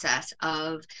process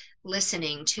of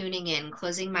listening, tuning in,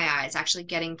 closing my eyes, actually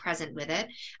getting present with it,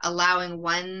 allowing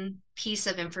one piece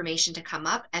of information to come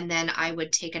up, and then I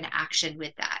would take an action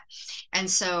with that. And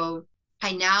so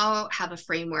I now have a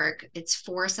framework. It's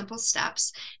 4 simple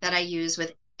steps that I use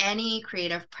with any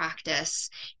creative practice,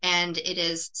 and it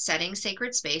is setting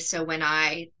sacred space. So when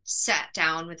I sat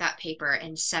down with that paper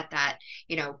and set that,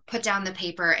 put down the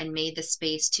paper and made the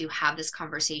space to have this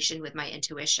conversation with my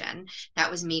intuition,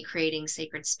 that was me creating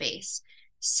sacred space.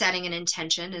 Setting an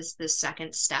intention is the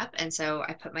second step. And so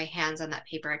I put my hands on that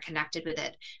paper, I connected with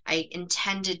it. I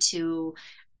intended to,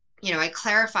 I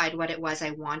clarified what it was I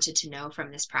wanted to know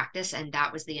from this practice, and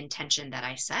that was the intention that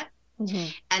I set. Mm-hmm.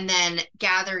 And then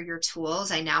gather your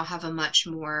tools. I now have a much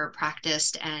more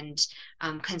practiced and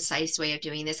concise way of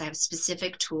doing this. I have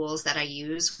specific tools that I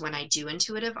use when I do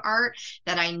intuitive art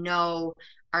that I know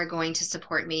are going to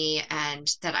support me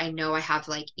and that I know I have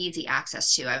like easy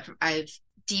access to. I've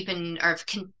deepened or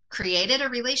created a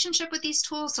relationship with these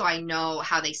tools, so I know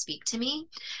how they speak to me.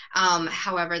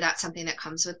 However, that's something that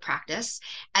comes with practice.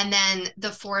 And then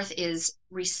the fourth is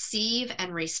receive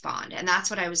and respond. And that's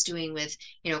what I was doing with,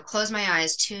 close my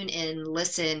eyes, tune in,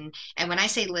 listen. And when I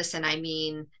say listen, I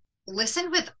mean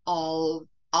listen with all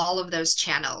of those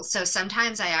channels. So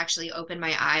sometimes I actually open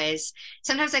my eyes.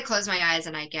 Sometimes I close my eyes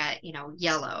and I get,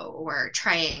 yellow or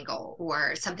triangle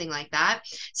or something like that.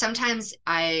 Sometimes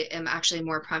I am actually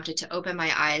more prompted to open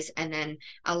my eyes and then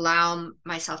allow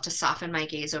myself to soften my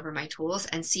gaze over my tools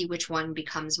and see which one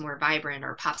becomes more vibrant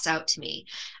or pops out to me.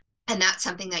 And that's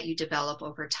something that you develop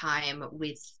over time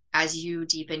as you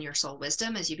deepen your soul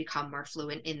wisdom, as you become more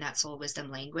fluent in that soul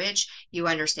wisdom language, you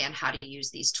understand how to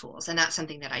use these tools. And that's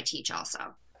something that I teach also.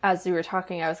 As you were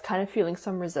talking, I was kind of feeling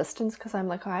some resistance because I'm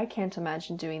like, oh, I can't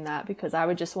imagine doing that because I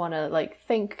would just want to like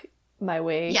think my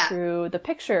way through the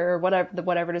picture or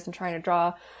whatever it is I'm trying to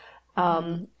draw.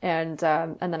 And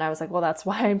then I was like, well, that's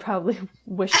why I probably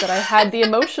wish that I had the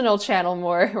emotional channel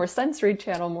more or sensory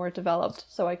channel more developed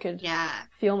so I could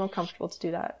feel more comfortable to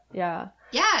do that. Yeah.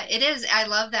 Yeah, it is. I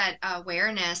love that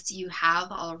awareness you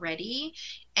have already.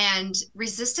 And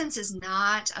resistance is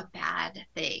not a bad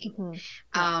thing. Mm-hmm.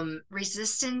 Yeah.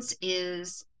 Resistance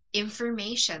is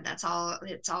information. That's all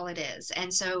it is.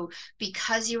 And so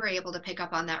because you were able to pick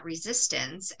up on that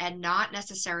resistance and not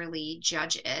necessarily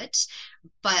judge it,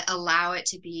 but allow it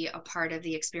to be a part of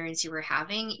the experience you were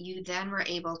having, you then were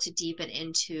able to deepen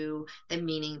into the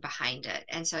meaning behind it.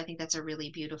 And so I think that's a really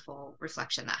beautiful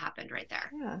reflection that happened right there.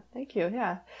 Yeah, thank you.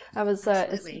 Yeah, I was.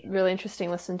 It's really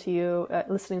interesting listening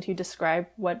to you describe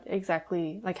what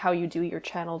exactly, like how you do your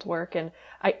channeled work, and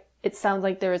it sounds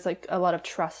like there is like a lot of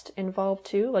trust involved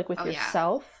too, like with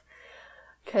yourself,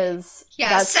 because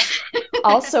that's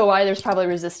also why there's probably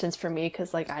resistance for me,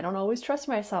 because like I don't always trust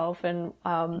myself, and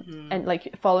and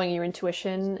like following your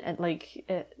intuition and like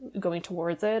going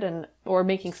towards it or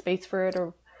making space for it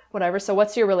or whatever. So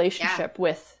what's your relationship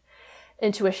with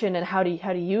intuition, and how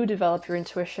do you develop your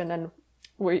intuition, and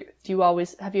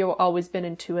have you always been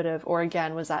intuitive, or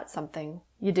again was that something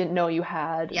you didn't know you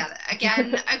had? Yeah,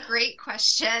 again, a great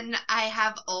question. I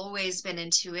have always been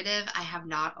intuitive. I have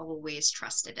not always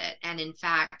trusted it. And in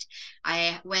fact,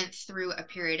 I went through a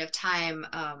period of time,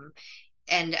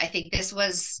 and I think this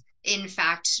was in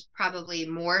fact, probably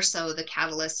more so the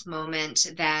catalyst moment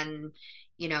than,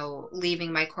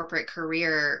 leaving my corporate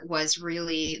career was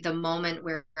really the moment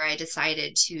where I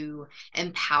decided to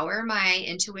empower my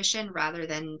intuition rather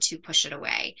than to push it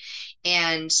away.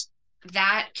 And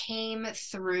that came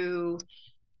through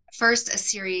first a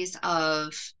series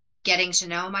of getting to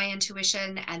know my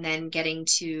intuition and then getting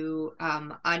to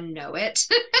unknow it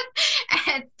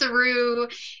and through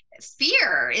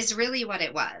fear is really what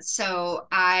it was. So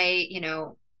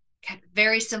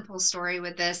very simple story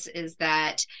with this is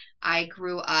that I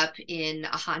grew up in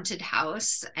a haunted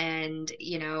house, and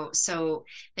so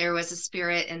there was a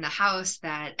spirit in the house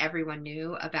that everyone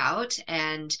knew about,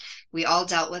 and we all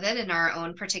dealt with it in our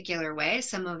own particular way.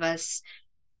 Some of us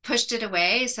pushed it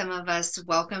away. Some of us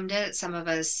welcomed it. Some of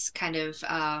us kind of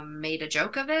made a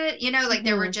joke of it. Like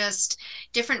there were Mm-hmm. just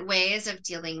different ways of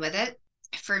dealing with it.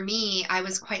 For me, I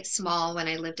was quite small when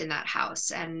I lived in that house,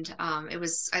 and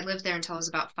I lived there until I was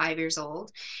about 5 years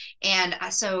old. And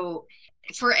so,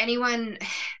 for anyone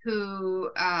who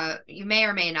you may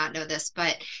or may not know this,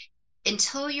 but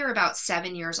until you're about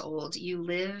 7 years old, you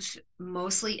live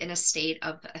mostly in a state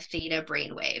of a theta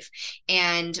brainwave.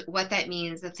 And what that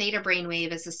means, the theta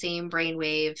brainwave is the same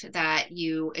brainwave that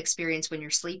you experience when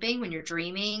you're sleeping, when you're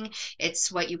dreaming.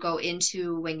 It's what you go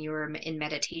into when you're in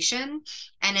meditation.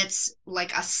 And it's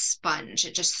like a sponge,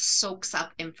 it just soaks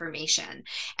up information.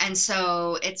 And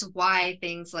so it's why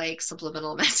things like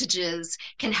subliminal messages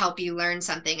can help you learn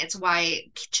something. It's why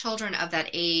children of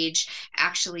that age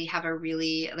actually have a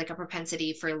really like a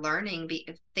propensity for learning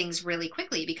things really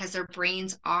quickly because their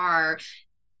brains are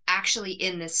actually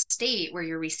in this state where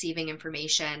you're receiving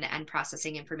information and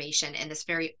processing information in this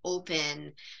very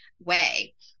open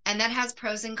way. And that has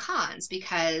pros and cons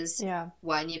because Yeah.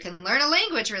 one, you can learn a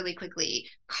language really quickly.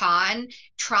 Con,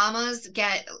 traumas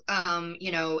get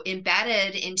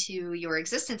embedded into your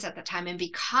existence at the time and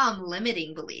become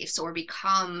limiting beliefs or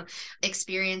become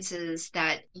experiences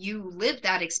that you live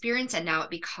that experience and now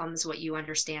it becomes what you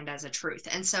understand as a truth.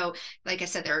 And so, like I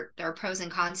said, there are pros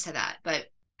and cons to that. But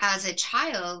as a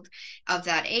child of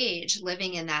that age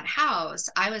living in that house,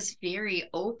 I was very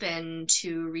open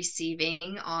to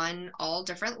receiving on all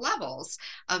different levels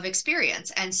of experience.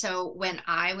 And so when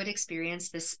I would experience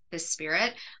this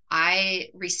spirit, I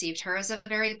received her as a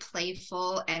very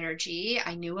playful energy.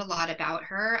 I knew a lot about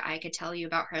her. I could tell you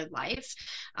about her life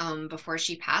before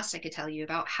she passed. I could tell you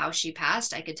about how she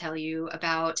passed. I could tell you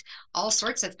about all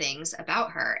sorts of things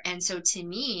about her. And so to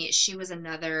me, she was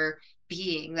another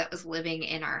being that was living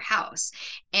in our house.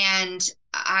 And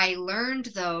I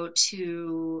learned, though,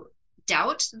 to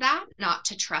doubt that, not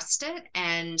to trust it,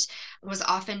 and was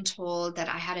often told that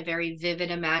I had a very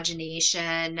vivid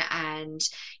imagination. And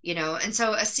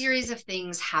so a series of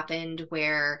things happened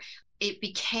where it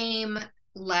became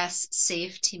less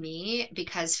safe to me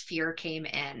because fear came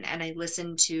in and I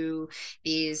listened to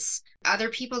these other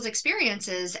people's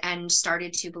experiences and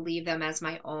started to believe them as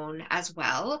my own as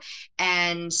well.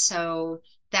 And so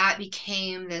that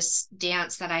became this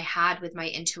dance that I had with my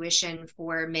intuition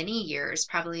for many years,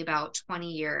 probably about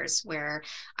 20 years, where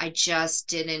I just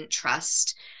didn't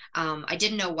trust. I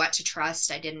didn't know what to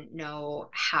trust. I didn't know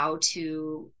how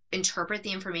to interpret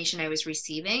the information I was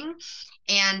receiving.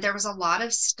 And there was a lot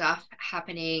of stuff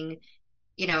happening,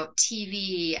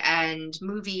 TV and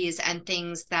movies and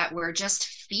things that were just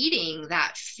feeding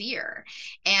that fear.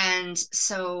 And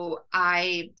so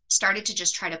I started to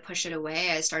just try to push it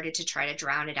away. I started to try to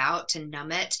drown it out, to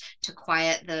numb it, to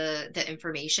quiet the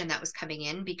information that was coming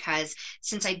in because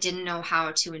since I didn't know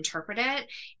how to interpret it,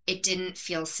 it didn't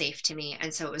feel safe to me.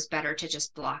 And so it was better to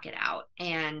just block it out.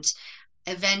 And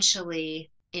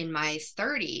eventually in my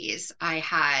 30s, I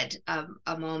had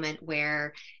a moment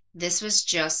where this was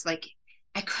just like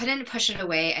I couldn't push it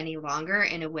away any longer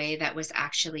in a way that was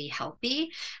actually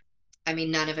healthy. I mean,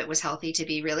 none of it was healthy to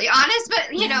be really honest,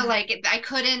 but Yeah. like I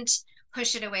couldn't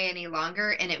push it away any longer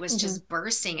and it was Mm-hmm. just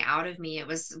bursting out of me. It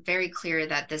was very clear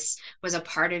that this was a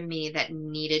part of me that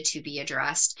needed to be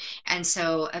addressed. And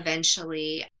so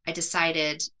eventually I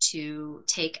decided to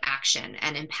take action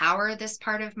and empower this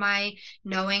part of my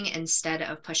knowing instead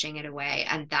of pushing it away.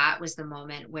 And that was the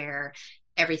moment where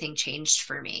everything changed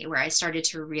for me, where I started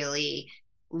to really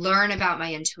learn about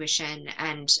my intuition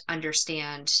and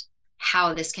understand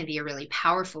how this can be a really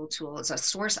powerful tool as a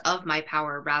source of my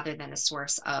power rather than a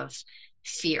source of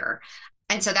fear.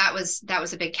 And so that was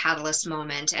a big catalyst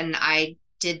moment. And I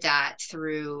did that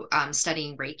through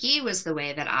studying Reiki was the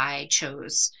way that I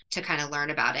chose to kind of learn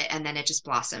about it. And then it just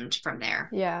blossomed from there.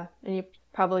 Yeah. And you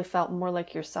probably felt more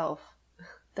like yourself.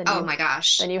 than Oh you my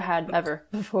gosh. than you had ever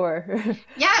before.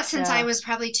 Yeah, since I Yeah. was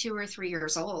probably 2 or 3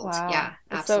 years old. Wow. Yeah,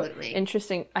 It's so absolutely.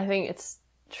 interesting. I think it's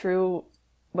true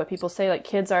what people say, like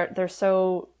kids are they're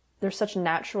such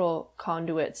natural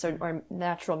conduits or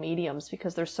natural mediums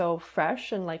because they're so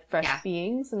fresh and like fresh Yeah.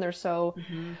 beings, and they're so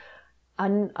Hmm.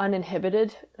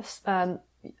 uninhibited um,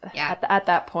 Yeah. at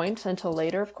that point until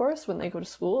later, of course, when they go to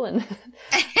school and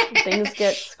things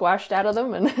get squashed out of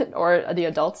them, and or the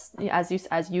adults, as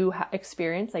you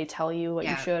experience, they tell you what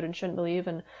you Yeah, should and shouldn't believe.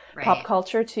 And pop right.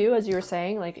 culture too, as you were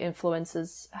saying, like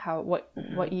influences Hmm.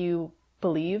 what you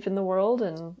believe in the world.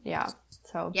 And yeah,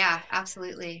 so Yeah,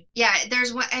 absolutely. Yeah,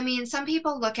 there's one, I mean, some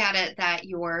people look at it that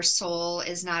your soul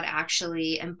is not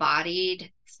actually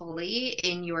embodied fully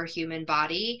in your human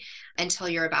body until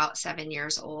you're about 7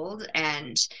 years old.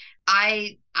 And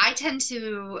I tend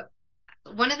to,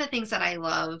 one of the things that I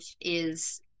love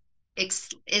is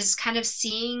kind of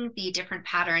seeing the different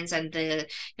patterns and the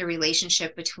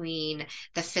relationship between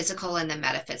the physical and the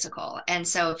metaphysical. And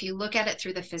so if you look at it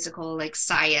through the physical, like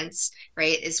science,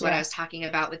 right, is what I yeah. was talking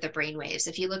about with the brain waves.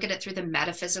 If you look at it through the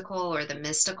metaphysical or the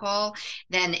mystical,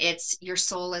 then it's your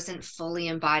soul isn't fully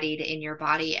embodied in your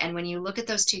body. And when you look at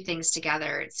those two things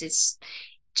together, it's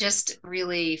just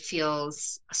really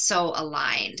feels so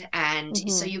aligned. And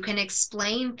so Mm-hmm. you can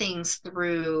explain things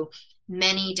through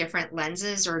many different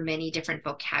lenses or many different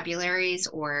vocabularies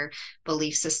or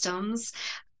belief systems.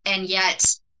 And yet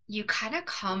you kind of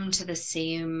come to the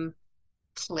same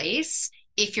place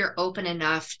if you're open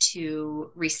enough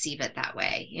to receive it that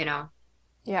way, you know?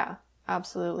 Yeah,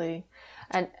 absolutely.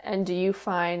 And do you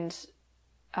find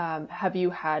have you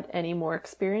had any more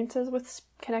experiences with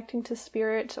connecting to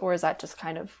spirit, or is that just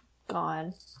kind of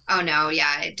gone? Oh no,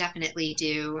 yeah, I definitely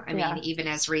do. I mean, Yeah. even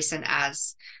as recent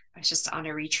as I was just on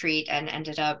a retreat and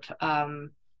ended up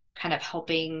kind of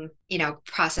helping,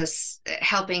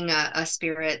 helping a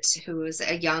spirit who was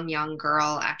a young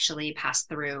girl actually pass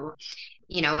through,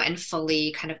 and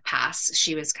fully kind of pass.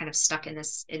 She was kind of stuck in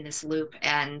this loop.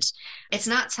 And it's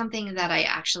not something that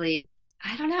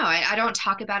I don't know. I don't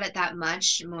talk about it that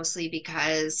much, mostly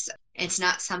because it's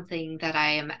not something that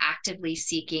I am actively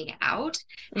seeking out.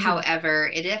 Mm-hmm.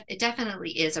 However, it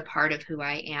definitely is a part of who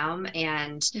I am,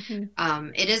 and Mm-hmm.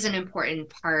 it is an important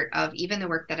part of even the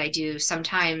work that I do.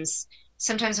 Sometimes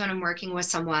when I'm working with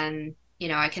someone,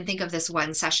 I can think of this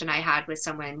one session I had with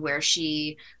someone where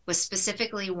she was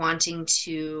specifically wanting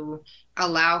to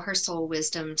allow her soul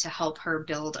wisdom to help her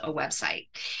build a website.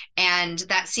 And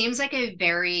that seems like a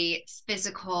very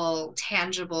physical,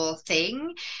 tangible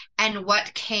thing. And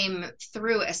what came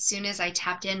through as soon as I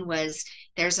tapped in was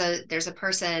there's a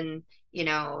person,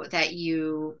 that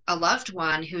a loved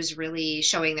one who's really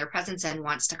showing their presence and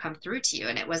wants to come through to you.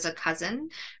 And it was a cousin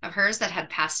of hers that had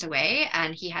passed away,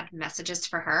 and he had messages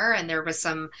for her, and there was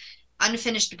some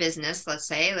unfinished business, let's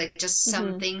say, like just some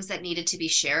Mm-hmm. things that needed to be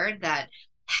shared that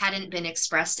hadn't been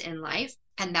expressed in life.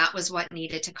 And that was what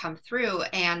needed to come through.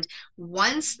 And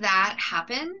once that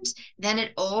happened, then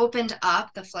it opened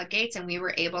up the floodgates, and we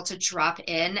were able to drop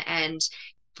in and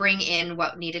bring in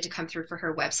what needed to come through for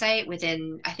her website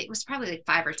within, I think it was probably like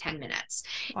 5 or 10 minutes.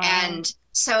 Wow. And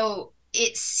so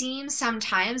it seems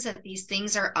sometimes that these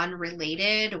things are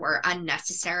unrelated or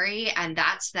unnecessary. And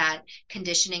that's that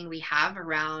conditioning we have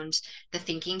around the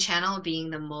thinking channel being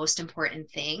the most important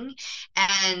thing.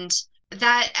 And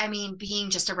that, I mean, being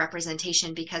just a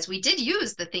representation, because we did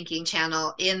use the thinking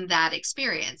channel in that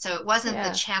experience. So it wasn't the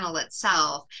Yeah. channel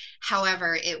itself.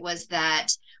 However, it was that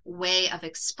way of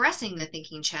expressing the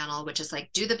thinking channel, which is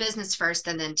like do the business first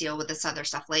and then deal with this other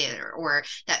stuff later, or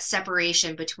that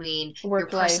separation between your Work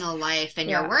personal life. life and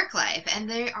your Yeah. work life. And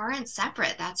they aren't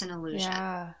separate. That's an illusion.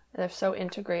 Yeah. They're so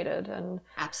integrated, and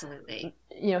Absolutely.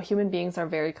 human beings are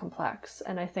very complex,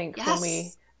 and I think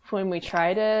Yes. when we Yeah.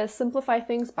 try to simplify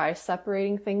things by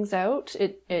separating things out,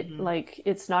 it Mm-hmm. like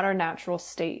it's not our natural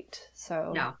state.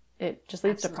 So No, it just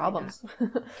leads to absolutely not. problems.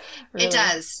 It Really.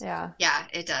 does. Yeah. Yeah,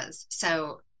 it does.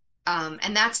 So,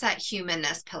 and that's that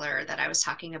humanness pillar that I was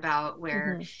talking about,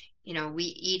 where, Mm-hmm. we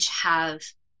each have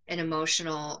an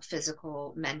emotional,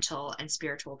 physical, mental, and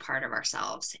spiritual part of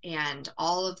ourselves. And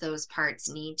all of those parts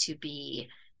need to be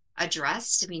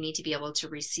addressed. We need to be able to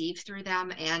receive through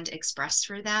them and express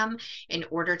through them in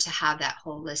order to have that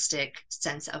holistic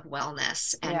sense of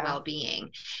wellness and Yeah.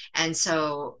 well-being. And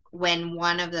so when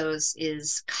one of those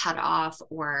is cut off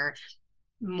or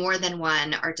more than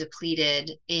one are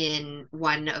depleted in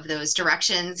one of those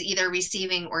directions, either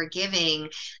receiving or giving,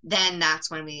 then that's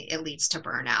when it leads to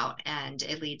burnout, and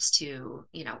it leads to,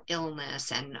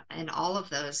 illness and all of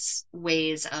those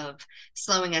ways of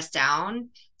slowing us down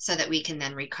so that we can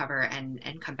then recover and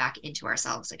come back into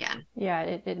ourselves again. Yeah,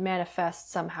 it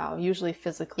manifests somehow, usually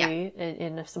physically,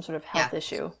 in some sort of health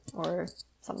issue or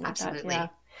something like that. Absolutely. Yeah.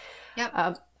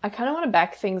 Yep. I kind of want to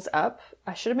back things up.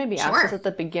 I should have maybe asked this at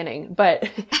the beginning, but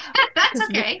that's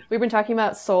okay. We've been talking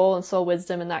about soul and soul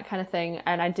wisdom and that kind of thing.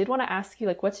 And I did want to ask you,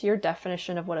 like, what's your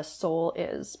definition of what a soul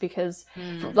is? Because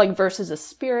like versus a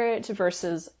spirit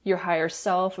versus your higher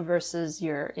self versus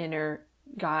your inner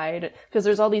guide, because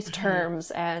there's all these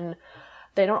terms and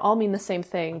they don't all mean the same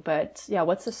thing. But yeah,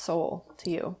 what's a soul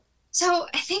to you? So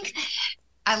I think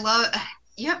I love,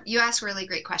 you ask really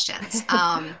great questions.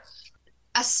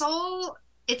 A soul,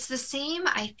 it's the same,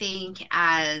 I think,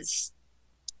 as,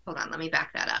 hold on, let me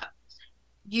back that up.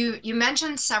 You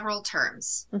mentioned several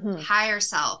terms: higher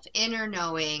self, inner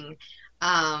knowing,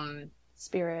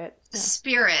 spirit. Yeah.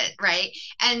 Spirit, right?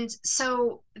 And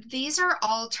so these are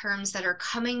all terms that are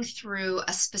coming through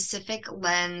a specific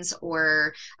lens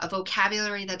or a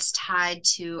vocabulary that's tied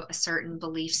to a certain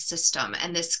belief system.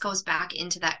 And this goes back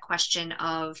into that question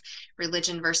of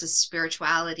religion versus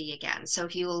spirituality again. So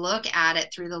if you look at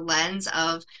it through the lens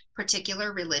of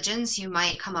particular religions, you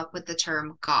might come up with the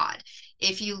term God.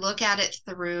 If you look at it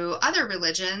through other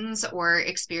religions or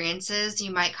experiences,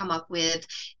 you might come up with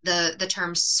the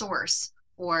term source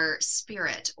or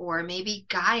spirit, or maybe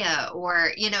Gaia,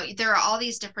 or, there are all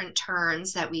these different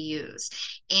terms that we use.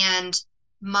 And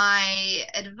my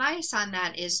advice on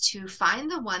that is to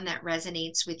find the one that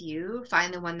resonates with you,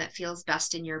 find the one that feels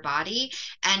best in your body,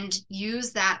 and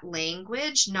use that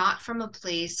language, not from a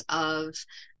place of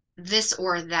this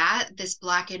or that, this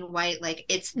black and white, like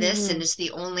it's this and it's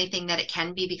the only thing that it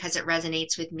can be because it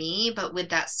resonates with me, but with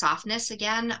that softness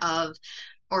again of,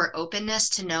 or openness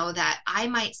to know that I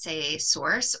might say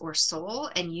source or soul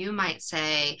and you might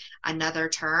say another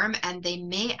term, and they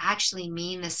may actually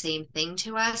mean the same thing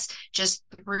to us, just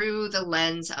through the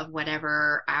lens of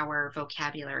whatever our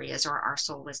vocabulary is, or our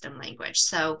soul wisdom language.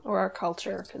 So, or our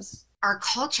culture, because our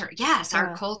culture, yes,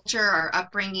 our culture, our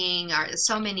upbringing, are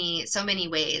so many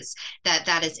ways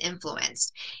that is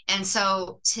influenced. And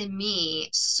so to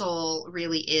me, soul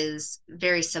really is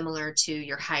very similar to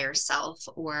your higher self,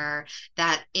 or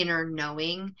that inner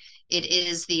knowing. It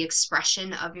is the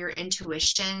expression of your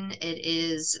intuition. It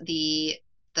is the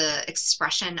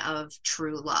expression of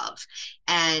true love,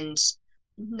 and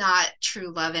not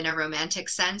true love in a romantic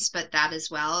sense, but that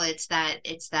as well. It's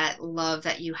that love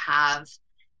that you have,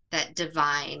 that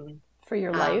divine for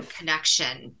your life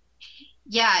connection.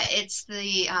 Yeah, it's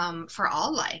the for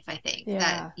all life, I think.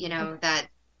 That that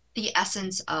the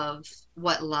essence of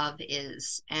what love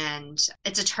is. And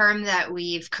it's a term that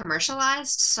we've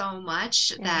commercialized so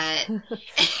much that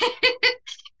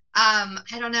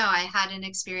I don't know, I had an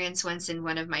experience once in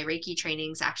one of my Reiki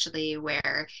trainings actually,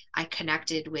 where I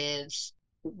connected with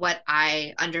what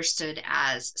I understood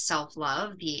as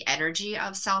self-love, the energy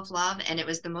of self-love. And it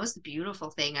was the most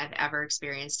beautiful thing I've ever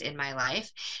experienced in my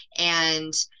life.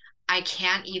 And I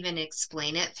can't even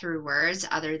explain it through words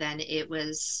other than it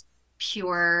was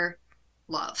pure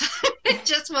love. It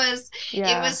just was,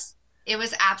 it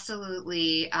was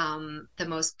absolutely the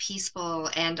most peaceful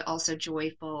and also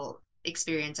joyful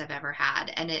experience I've ever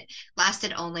had. And it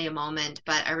lasted only a moment,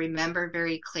 but I remember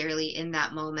very clearly in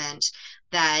that moment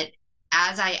that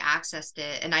as I accessed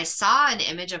it and I saw an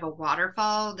image of a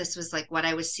waterfall, this was like what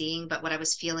I was seeing, but what I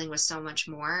was feeling was so much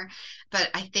more. But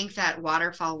I think that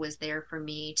waterfall was there for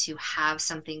me to have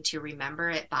something to remember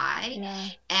it by. Yeah.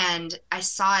 And I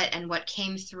saw it, and what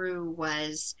came through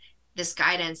was this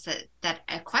guidance, that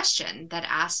a question that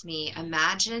asked me,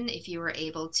 imagine if you were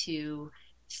able to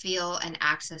feel and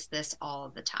access this all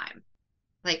of the time.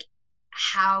 Like,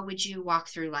 how would you walk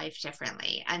through life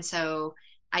differently? And so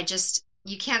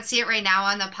you can't see it right now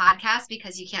on the podcast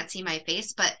because you can't see my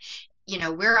face, but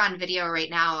we're on video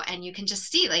right now, and you can just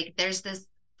see, like, there's this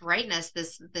brightness,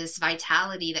 this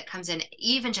vitality that comes in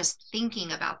even just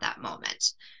thinking about that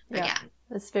moment again.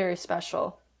 It's very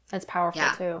special. It's powerful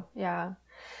too. Yeah,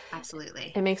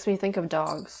 absolutely. It makes me think of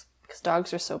dogs, because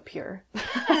dogs are so pure.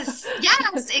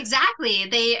 Yes,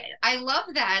 exactly. I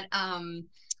love that.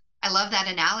 I love that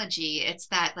analogy. It's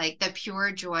that, like, the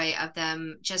pure joy of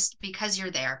them, just because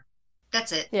you're there.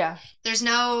 That's it. Yeah. There's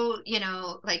no,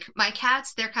 like my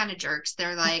cats, they're kind of jerks.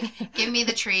 They're like, give me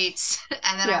the treats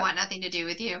and then I want nothing to do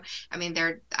with you. I mean,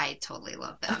 I totally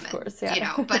love them. Of course,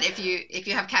 yeah. But if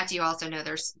you have cats, you also know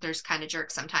there's kind of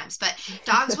jerks sometimes. But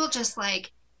dogs will just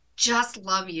like just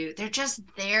love you. They're just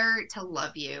there to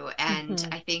love you. And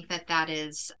Mm-hmm. I think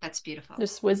that's beautiful.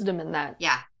 There's wisdom in that.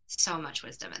 Yeah, so much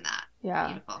wisdom in that. Yeah.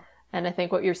 Beautiful. And I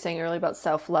think what you're saying earlier about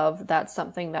self-love, that's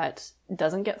something that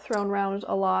doesn't get thrown around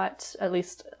a lot, at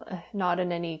least not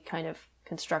in any kind of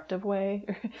constructive way.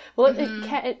 Well, it Hmm.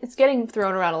 can, it's getting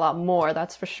thrown around a lot more,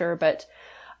 that's for sure, but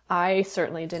I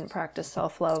certainly didn't practice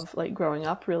self-love like growing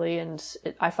up really, and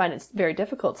I find it's very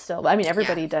difficult still. I mean, Yeah.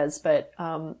 everybody does, but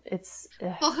it's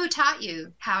Well, who taught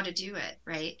you how to do it,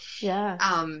 right? yeah.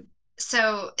 Um,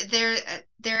 so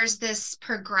there's this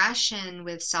progression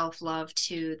with self-love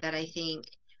too that I think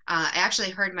I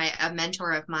actually heard my a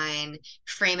mentor of mine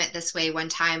frame it this way one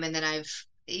time, and then I've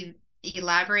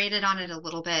elaborated on it a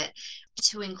little bit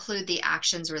to include the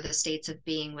actions or the states of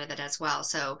being with it as well.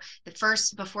 So the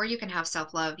first, before you can have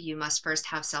self-love, you must first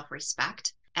have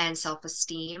self-respect and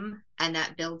self-esteem, and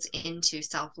that builds into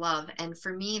self-love. And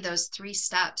for me, those three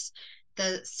steps,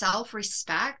 the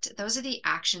self-respect, those are the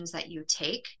actions that you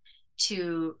take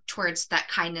to towards that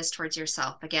kindness towards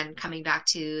yourself. Again, coming back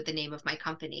to the name of my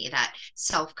company, that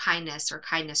self-kindness or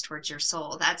kindness towards your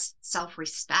soul, that's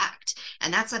self-respect,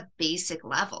 and that's a basic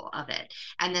level of it.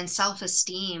 And then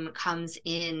self-esteem comes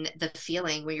in the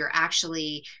feeling where you're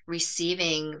actually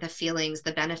receiving the feelings,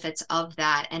 the benefits of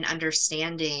that, and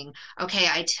understanding, okay,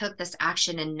 I took this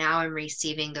action and now I'm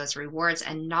receiving those rewards,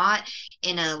 and not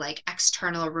in a like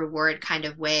external reward kind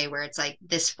of way where it's like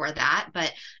this for that,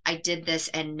 but I did this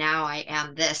and now I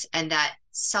am this. And that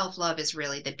self-love is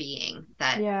really the being,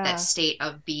 that Yeah. state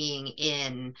of being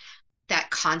in that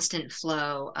constant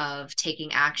flow of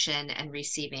taking action and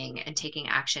receiving and taking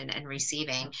action and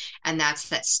receiving. And that's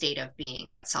that state of being,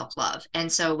 self-love.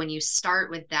 And so when you start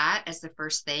with that as the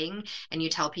first thing and you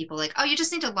tell people like, oh, you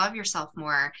just need to love yourself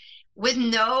more, with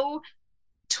no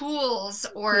tools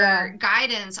or Yeah.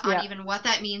 guidance on Yeah. even what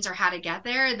that means or how to get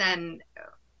there, then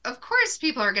of course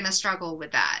people are going to struggle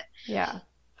with that, Yeah,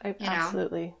 you know?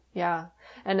 absolutely. Yeah.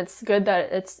 And it's good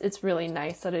that it's really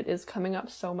nice that it is coming up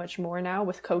so much more now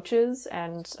with coaches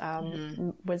and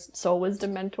Mm-hmm. with soul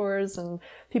wisdom mentors and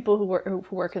people who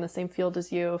work in the same field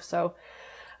as you. So,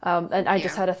 and I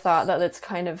just Yeah. had a thought that it's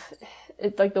kind of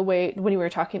it's like the way when you were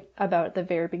talking about at the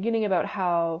very beginning about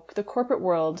how the corporate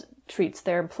world treats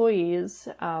their employees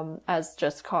as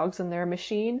just cogs in their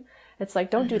machine. It's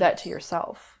like, don't do Mm-hmm. that to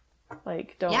yourself.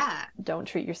 Like, Yeah. don't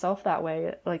treat yourself that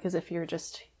way, like as if you're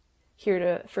just here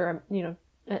to for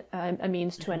a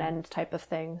means to an Mm-hmm. end type of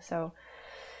thing. So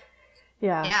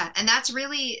yeah. Yeah, and that's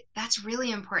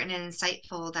really important and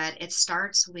insightful that it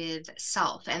starts with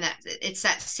self, and that it's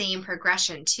that same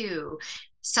progression too.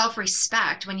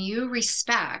 Self-respect, when you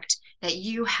respect that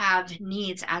you have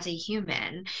needs as a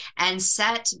human and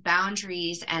set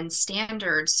boundaries and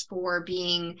standards for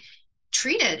being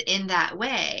treated in that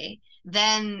way,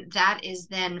 then that is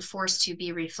then forced to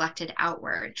be reflected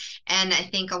outward. And I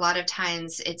think a lot of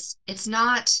times it's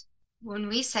not, when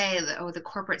we say oh, the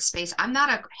corporate space, I'm not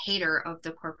a hater of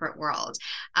the corporate world.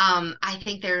 I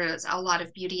think there's a lot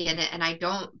of beauty in it, and I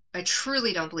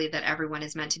truly don't believe that everyone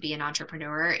is meant to be an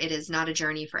entrepreneur. It is not a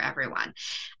journey for everyone.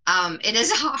 It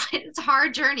is hard, it's a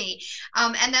hard journey.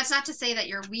 And that's not to say that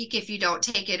you're weak if you don't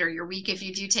take it, or you're weak if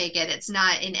you do take it. It's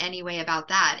not in any way about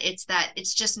that. It's that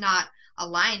it's just not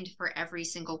aligned for every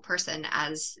single person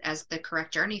as the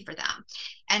correct journey for them.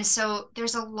 And so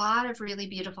there's a lot of really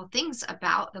beautiful things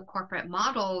about the corporate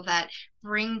model that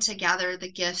bring together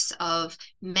the gifts of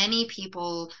many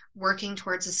people working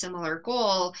towards a similar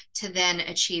goal to then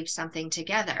achieve something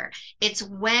together. It's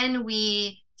when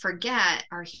we forget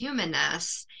our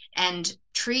humanness and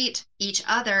treat each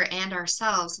other and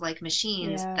ourselves like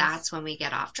machines, Yes. that's when we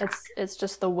get off track. It's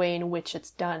just the way in which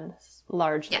it's done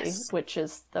largely, Yes. which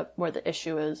is the where the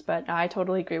issue is. But I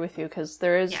totally agree with you because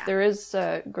Yeah. there is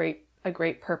a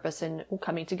great purpose in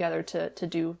coming together to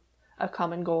do a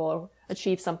common goal or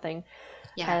achieve something.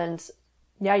 Yeah. And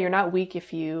yeah, you're not weak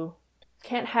if you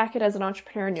can't hack it as an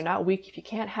entrepreneur, and you're not weak if you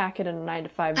can't hack it in a 9 to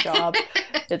 5 job.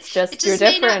 It's It just you're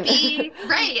just may not different. be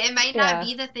right. It might not Yeah.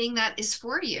 be the thing that is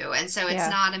for you. And so it's Yeah.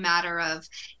 not a matter of,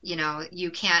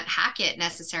 you can't hack it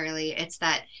necessarily. It's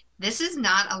that this is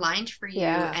not aligned for you,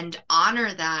 Yeah. and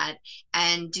honor that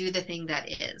and do the thing that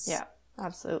is. Yeah,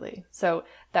 absolutely. So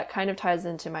that kind of ties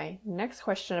into my next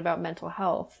question about mental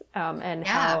health, and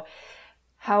Yeah.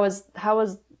 how has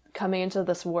coming into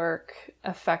this work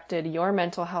affected your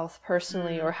mental health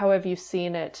personally, or how have you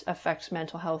seen it affect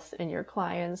mental health in your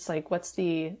clients? Like, what's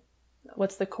the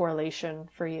correlation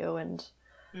for you? And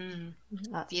Mm,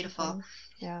 That's beautiful. fun.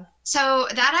 Yeah. So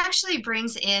that actually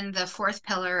brings in the fourth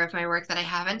pillar of my work that I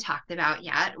haven't talked about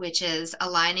yet, which is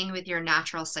aligning with your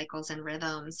natural cycles and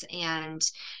rhythms. And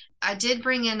I did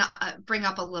bring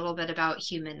up a little bit about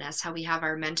humanness, how we have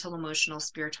our mental, emotional,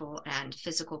 spiritual, and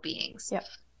physical beings, Yep.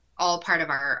 all part of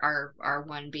our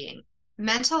one being.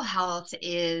 Mental health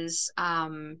is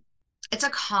it's a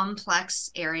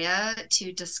complex area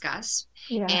to discuss.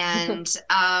 Yeah. And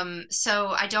so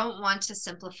I don't want to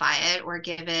simplify it or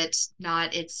give it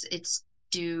not its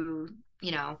due,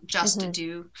 just hmm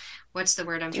due, what's the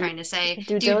word I'm Due trying to say? due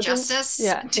Due diligence. justice.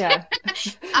 Yeah. Yeah.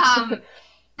 um,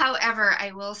 However,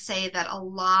 I will say that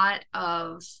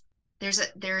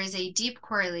there is a deep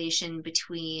correlation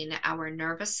between our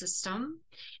nervous system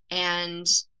and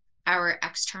our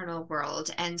external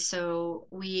world. And so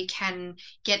we can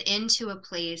get into a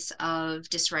place of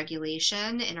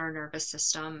dysregulation in our nervous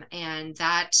system, and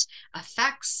that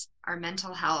affects our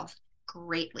mental health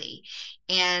greatly.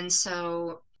 And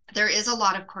so there is a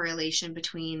lot of correlation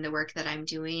between the work that I'm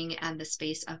doing and the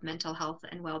space of mental health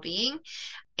and well-being.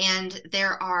 And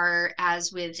there are,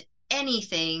 as with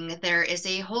anything, there is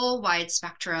a whole wide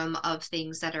spectrum of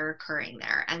things that are occurring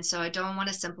there. And so I don't want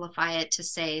to simplify it to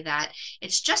say that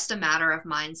it's just a matter of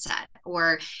mindset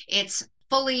or it's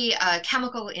fully a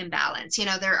chemical imbalance.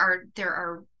 There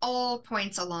are all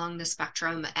points along the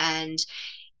spectrum, and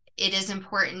it is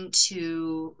important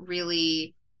to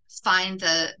really find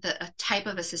the type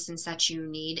of assistance that you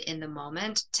need in the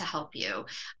moment to help you.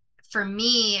 For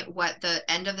me, what the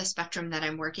end of the spectrum that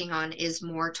I'm working on is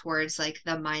more towards like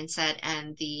the mindset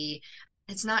and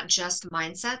it's not just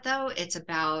mindset though, it's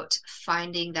about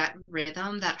finding that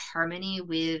rhythm, that harmony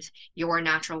with your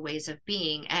natural ways of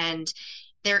being. And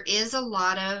there is a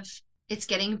lot of it's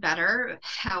getting better.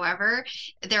 However,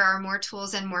 there are more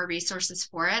tools and more resources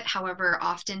for it. However,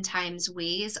 oftentimes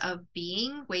ways of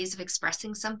being, ways of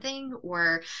expressing something,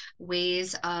 or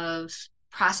ways of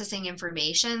processing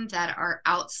information that are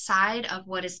outside of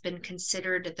what has been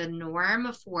considered the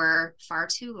norm for far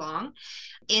too long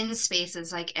in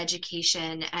spaces like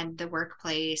education and the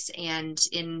workplace and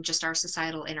in just our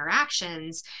societal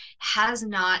interactions has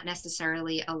not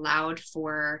necessarily allowed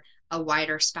for a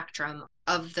wider spectrum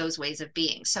of those ways of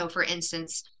being. So, for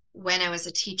instance, when I was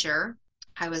a teacher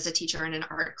in an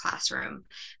art classroom,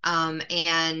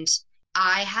 and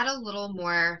I had a little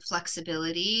more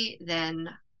flexibility than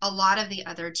a lot of the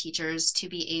other teachers to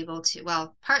be able to,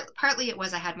 well, partly it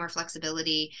was I had more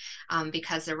flexibility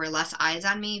because there were less eyes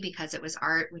on me because it was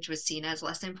art, which was seen as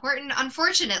less important,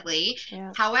 unfortunately.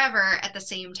 Yeah. However, at the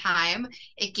same time,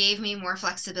 it gave me more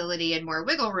flexibility and more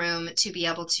wiggle room to be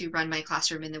able to run my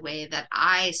classroom in the way that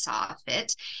I saw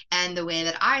fit. And the way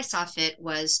that I saw fit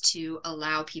was to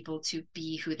allow people to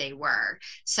be who they were.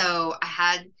 So I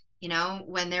had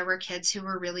when there were kids who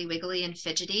were really wiggly and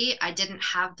fidgety, I didn't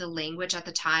have the language at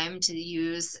the time to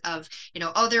use of,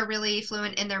 oh, they're really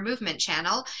fluent in their movement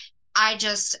channel. I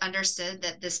just understood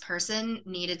that this person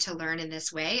needed to learn in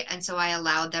this way. And so I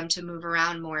allowed them to move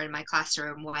around more in my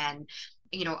classroom when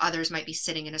others might be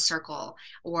sitting in a circle,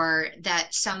 or that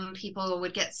some people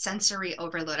would get sensory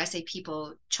overload. I say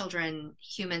people, children,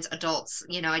 humans, adults.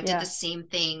 I did Yeah. the same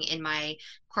thing in my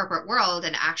corporate world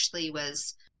and actually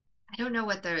was, I don't know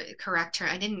what the correct term.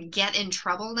 I didn't get in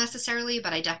trouble necessarily,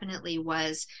 but I definitely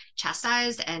was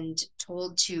chastised and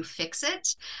told to fix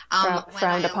it when I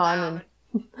Frowned upon and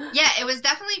allowed. Yeah, it was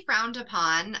definitely frowned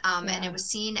upon, and it yeah. was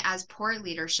seen as poor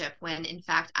leadership when, in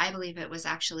fact, I believe it was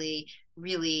actually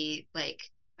really like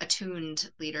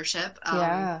attuned leadership.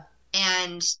 Yeah.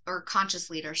 And or conscious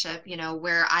leadership,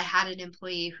 where I had an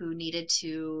employee who needed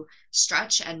to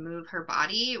stretch and move her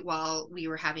body while we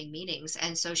were having meetings.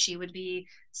 And so she would be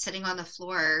sitting on the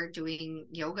floor doing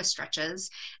yoga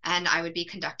stretches, and I would be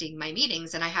conducting my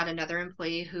meetings. And I had another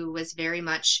employee who was very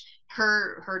much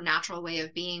her natural way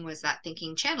of being was that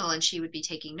thinking channel, and she would be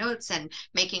taking notes and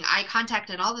making eye contact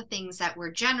and all the things that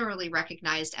were generally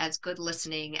recognized as good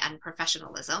listening and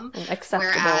professionalism, And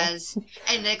acceptable. whereas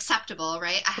and acceptable,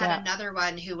 right? I had Yeah. another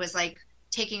one who was like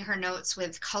taking her notes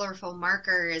with colorful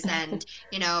markers, and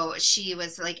she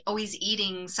was like always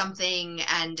eating something,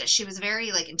 and she was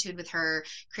very like in tune with her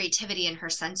creativity and her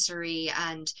sensory.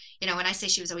 And when I say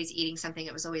she was always eating something,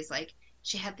 it was always like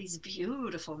she had these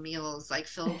beautiful meals like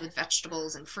filled with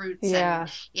vegetables and fruits, and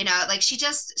Yeah. like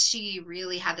she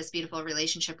really had this beautiful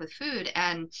relationship with food.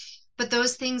 And but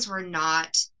those things were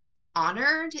not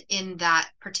honored in that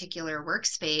particular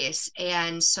workspace.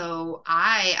 And so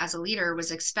I, as a leader,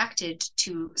 was expected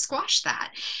to squash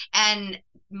that. And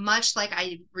much like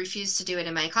I refused to do it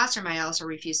in my classroom, I also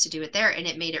refused to do it there. And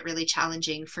it made it really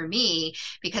challenging for me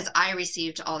because I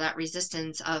received all that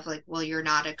resistance of like, well, you're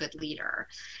not a good leader.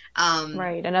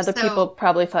 Right. And other people So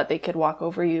probably thought they could walk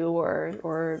over you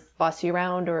or boss you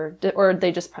around, or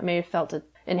they just maybe felt an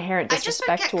inherent I just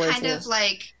would disrespect get towards kind you. of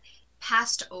like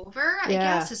passed over, I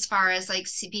Yeah. guess, as far as like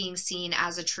being seen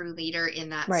as a true leader in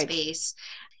that Right. space.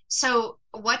 So,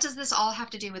 what does this all have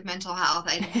to do with mental health?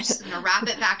 I'm just going to wrap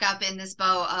it back up in this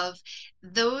bow of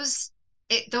those.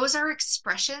 Those are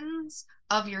expressions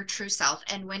of your true self,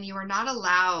 and when you are not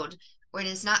allowed, or it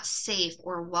is not safe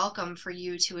or welcome for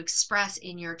you to express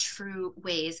in your true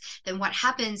ways, then what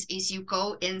happens is you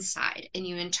go inside and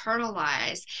you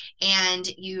internalize and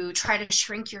you try to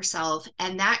shrink yourself,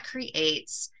 and that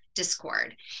creates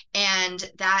discord,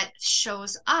 and that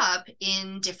shows up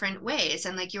in different ways.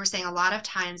 And like you were saying, a lot of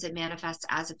times it manifests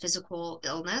as a physical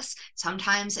illness,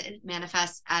 sometimes it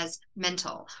manifests as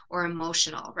mental or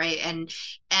emotional, right? And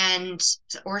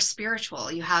or spiritual.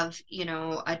 You have, you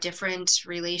know, a different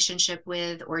relationship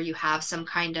with, or you have some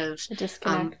kind of A um,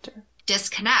 disconnect.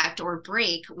 disconnect or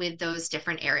break with those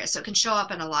different areas. So it can show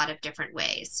up in a lot of different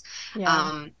ways. Yeah.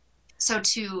 um, so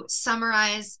to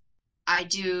summarize, I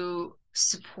do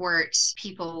support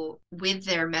people with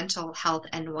their mental health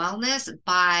and wellness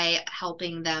by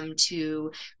helping them to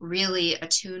really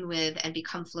attune with and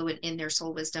become fluent in their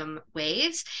soul wisdom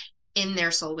ways, in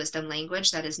their soul wisdom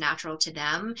language that is natural to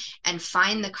them, and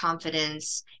find the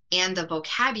confidence and the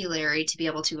vocabulary to be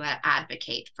able to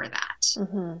advocate for that.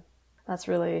 Mm-hmm. That's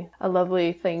really a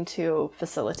lovely thing to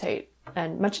facilitate,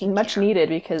 and much Thank much you. needed,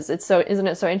 because it's so, isn't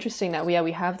it so interesting that we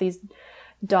have these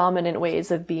dominant ways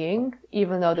of being,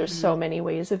 even though there's so Mm-hmm. many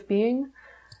ways of being.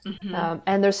 Mm-hmm.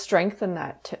 And there's strength in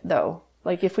that though.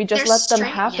 Like if we just There's let them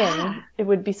strength, happen, yeah, it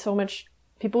would be so much,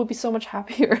 people would be so much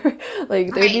happier.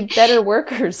 Like they'd be right. better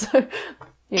workers,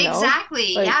 you know?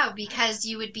 Exactly. Like, Yeah, because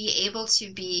you would be able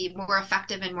to be more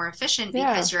effective and more efficient yeah,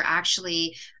 because you're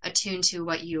actually attuned to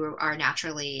what you are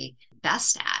naturally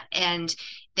best at. And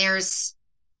there's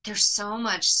there's so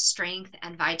much strength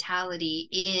and vitality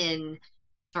in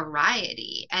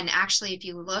variety. And actually, if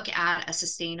you look at a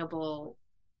sustainable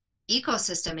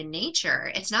ecosystem in nature,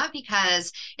 it's not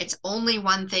because it's only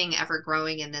one thing ever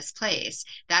growing in this place.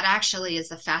 That actually is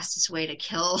the fastest way to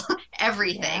kill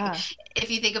everything. yeah, If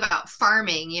you think about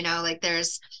farming, you know, like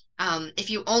there's if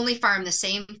you only farm the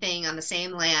same thing on the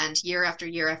same land year after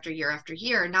year after year after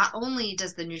year, not only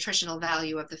does the nutritional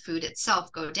value of the food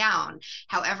itself go down,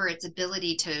 however, its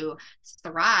ability to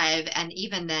thrive and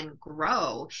even then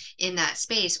grow in that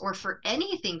space, or for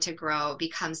anything to grow,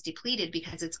 becomes depleted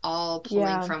because it's all pulling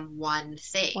yeah, from one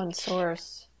thing. one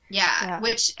source. Yeah, Yeah,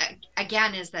 which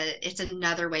again is that it's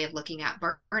another way of looking at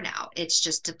burnout. It's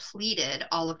just depleted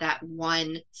all of that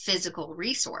one physical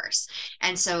resource.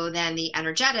 And so then the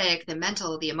energetic, the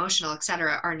mental, the emotional, et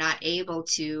cetera, are not able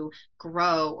to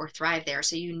grow or thrive there.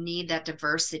 So you need that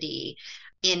diversity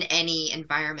in any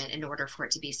environment in order for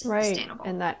it to be right. sustainable.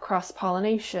 And that cross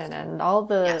pollination and all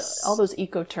Yes. those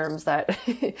eco terms that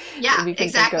Yeah, we can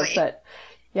think of. exactly. But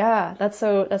yeah, that's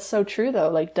so true though.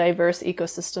 Like diverse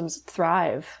ecosystems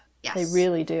thrive. They Yes.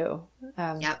 really do.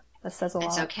 Yep. That says a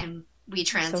And so lot. can we And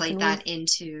so translate can we. that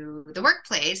into the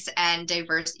workplace, and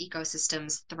diverse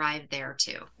ecosystems thrive there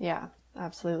too? Yeah,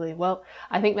 absolutely. Well,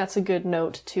 I think that's a good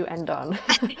note to end on.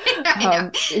 I um,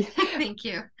 know. Thank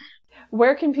you.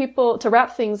 where can people, to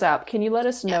wrap things up, can you let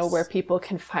us know where Yes, people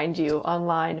can find you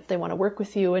online if they want to work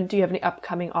with you? And do you have any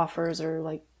upcoming offers or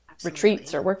like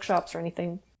retreats or absolutely. workshops or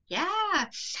anything? Yeah.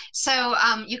 So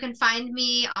you can find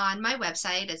me on my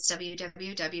website. It's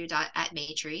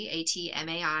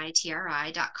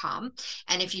www.atmaitri.com.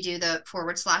 And if you do the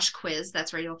 /quiz,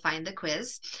 that's where you'll find the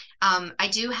quiz. I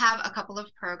do have a couple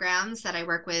of programs that I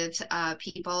work with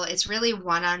people. It's really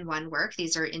one-on-one work.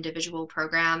 These are individual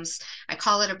programs. I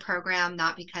call it a program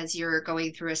not because you're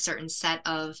going through a certain set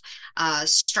of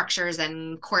structures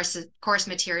and course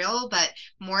material, but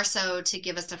more so to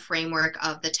give us a framework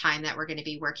of the time that we're going to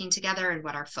be working together and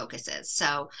what our focus is.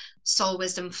 So, Soul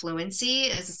Wisdom Fluency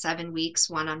is 7 weeks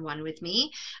one-on-one with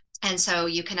me. And so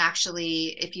you can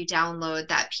actually, if you download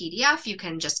that PDF, you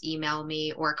can just email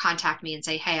me or contact me and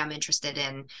say, hey, I'm interested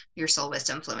in your Soul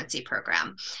Wisdom Fluency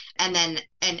program. And then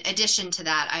in addition to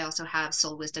that, I also have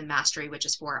Soul Wisdom Mastery, which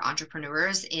is for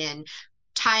entrepreneurs in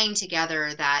tying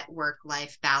together that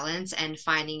work-life balance and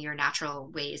finding your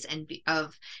natural ways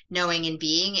of knowing and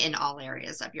being in all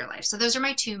areas of your life. So those are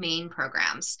my two main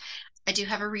programs. I do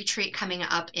have a retreat coming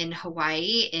up in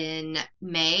Hawaii in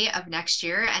May of next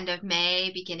year, end of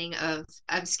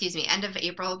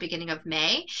April, beginning of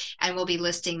May. And we'll be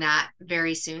listing that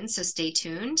very soon. So stay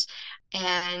tuned.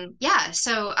 And yeah,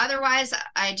 so otherwise,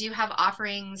 I do have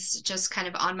offerings just kind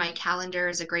of on my calendar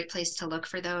is a great place to look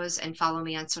for those, and follow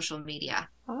me on social media.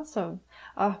 Awesome.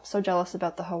 Oh, I'm so jealous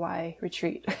about the Hawaii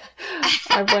retreat.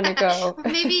 I want to go.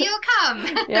 Maybe you'll come.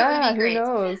 Yeah, who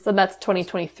knows? And that's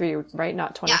 2023, right?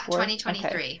 Not 24? Yeah, 2023.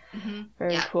 Okay. Mm-hmm.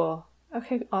 Very cool.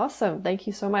 Okay, awesome. Thank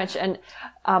you so much. And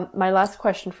my last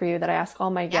question for you that I ask all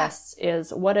my guests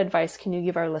is, what advice can you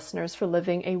give our listeners for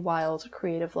living a wild,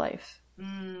 creative life?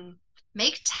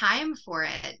 Make time for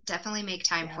it. Definitely make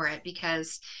time for it,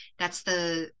 because that's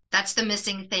the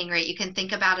missing thing, right? You can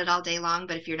think about it all day long,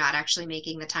 but if you're not actually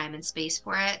making the time and space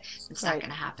for it, it's not going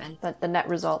to happen. But the net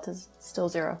result is still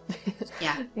zero.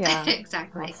 Yeah,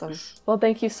 exactly. Awesome. Well,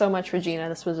 thank you so much, Regyna.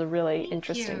 This was a really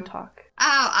interesting talk.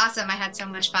 Oh, awesome. I had so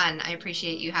much fun. I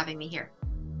appreciate you having me here.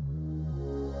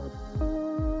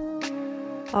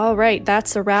 All right,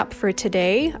 that's a wrap for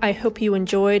today. I hope you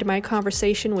enjoyed my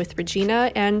conversation with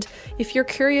Regyna, and if you're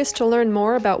curious to learn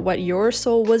more about what your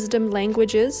soul wisdom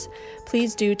language is,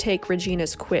 please do take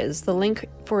Regyna's quiz. The link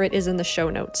for it is in the show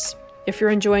notes. If you're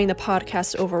enjoying the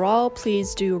podcast overall,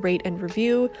 please do rate and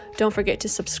review. Don't forget to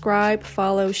subscribe,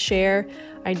 follow, share.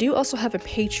 I do also have a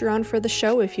Patreon for the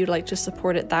show if you'd like to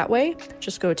support it that way.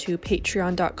 Just go to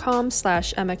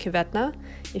patreon.com/EmmaKvetna.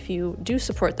 If you do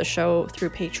support the show through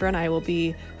Patreon, I will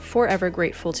be forever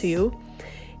grateful to you.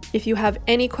 If you have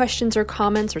any questions or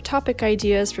comments or topic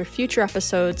ideas for future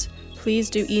episodes, please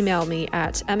do email me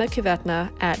at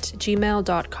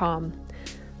emmakvetna@gmail.com.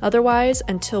 Otherwise,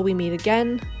 until we meet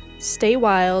again, stay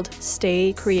wild,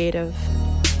 stay creative.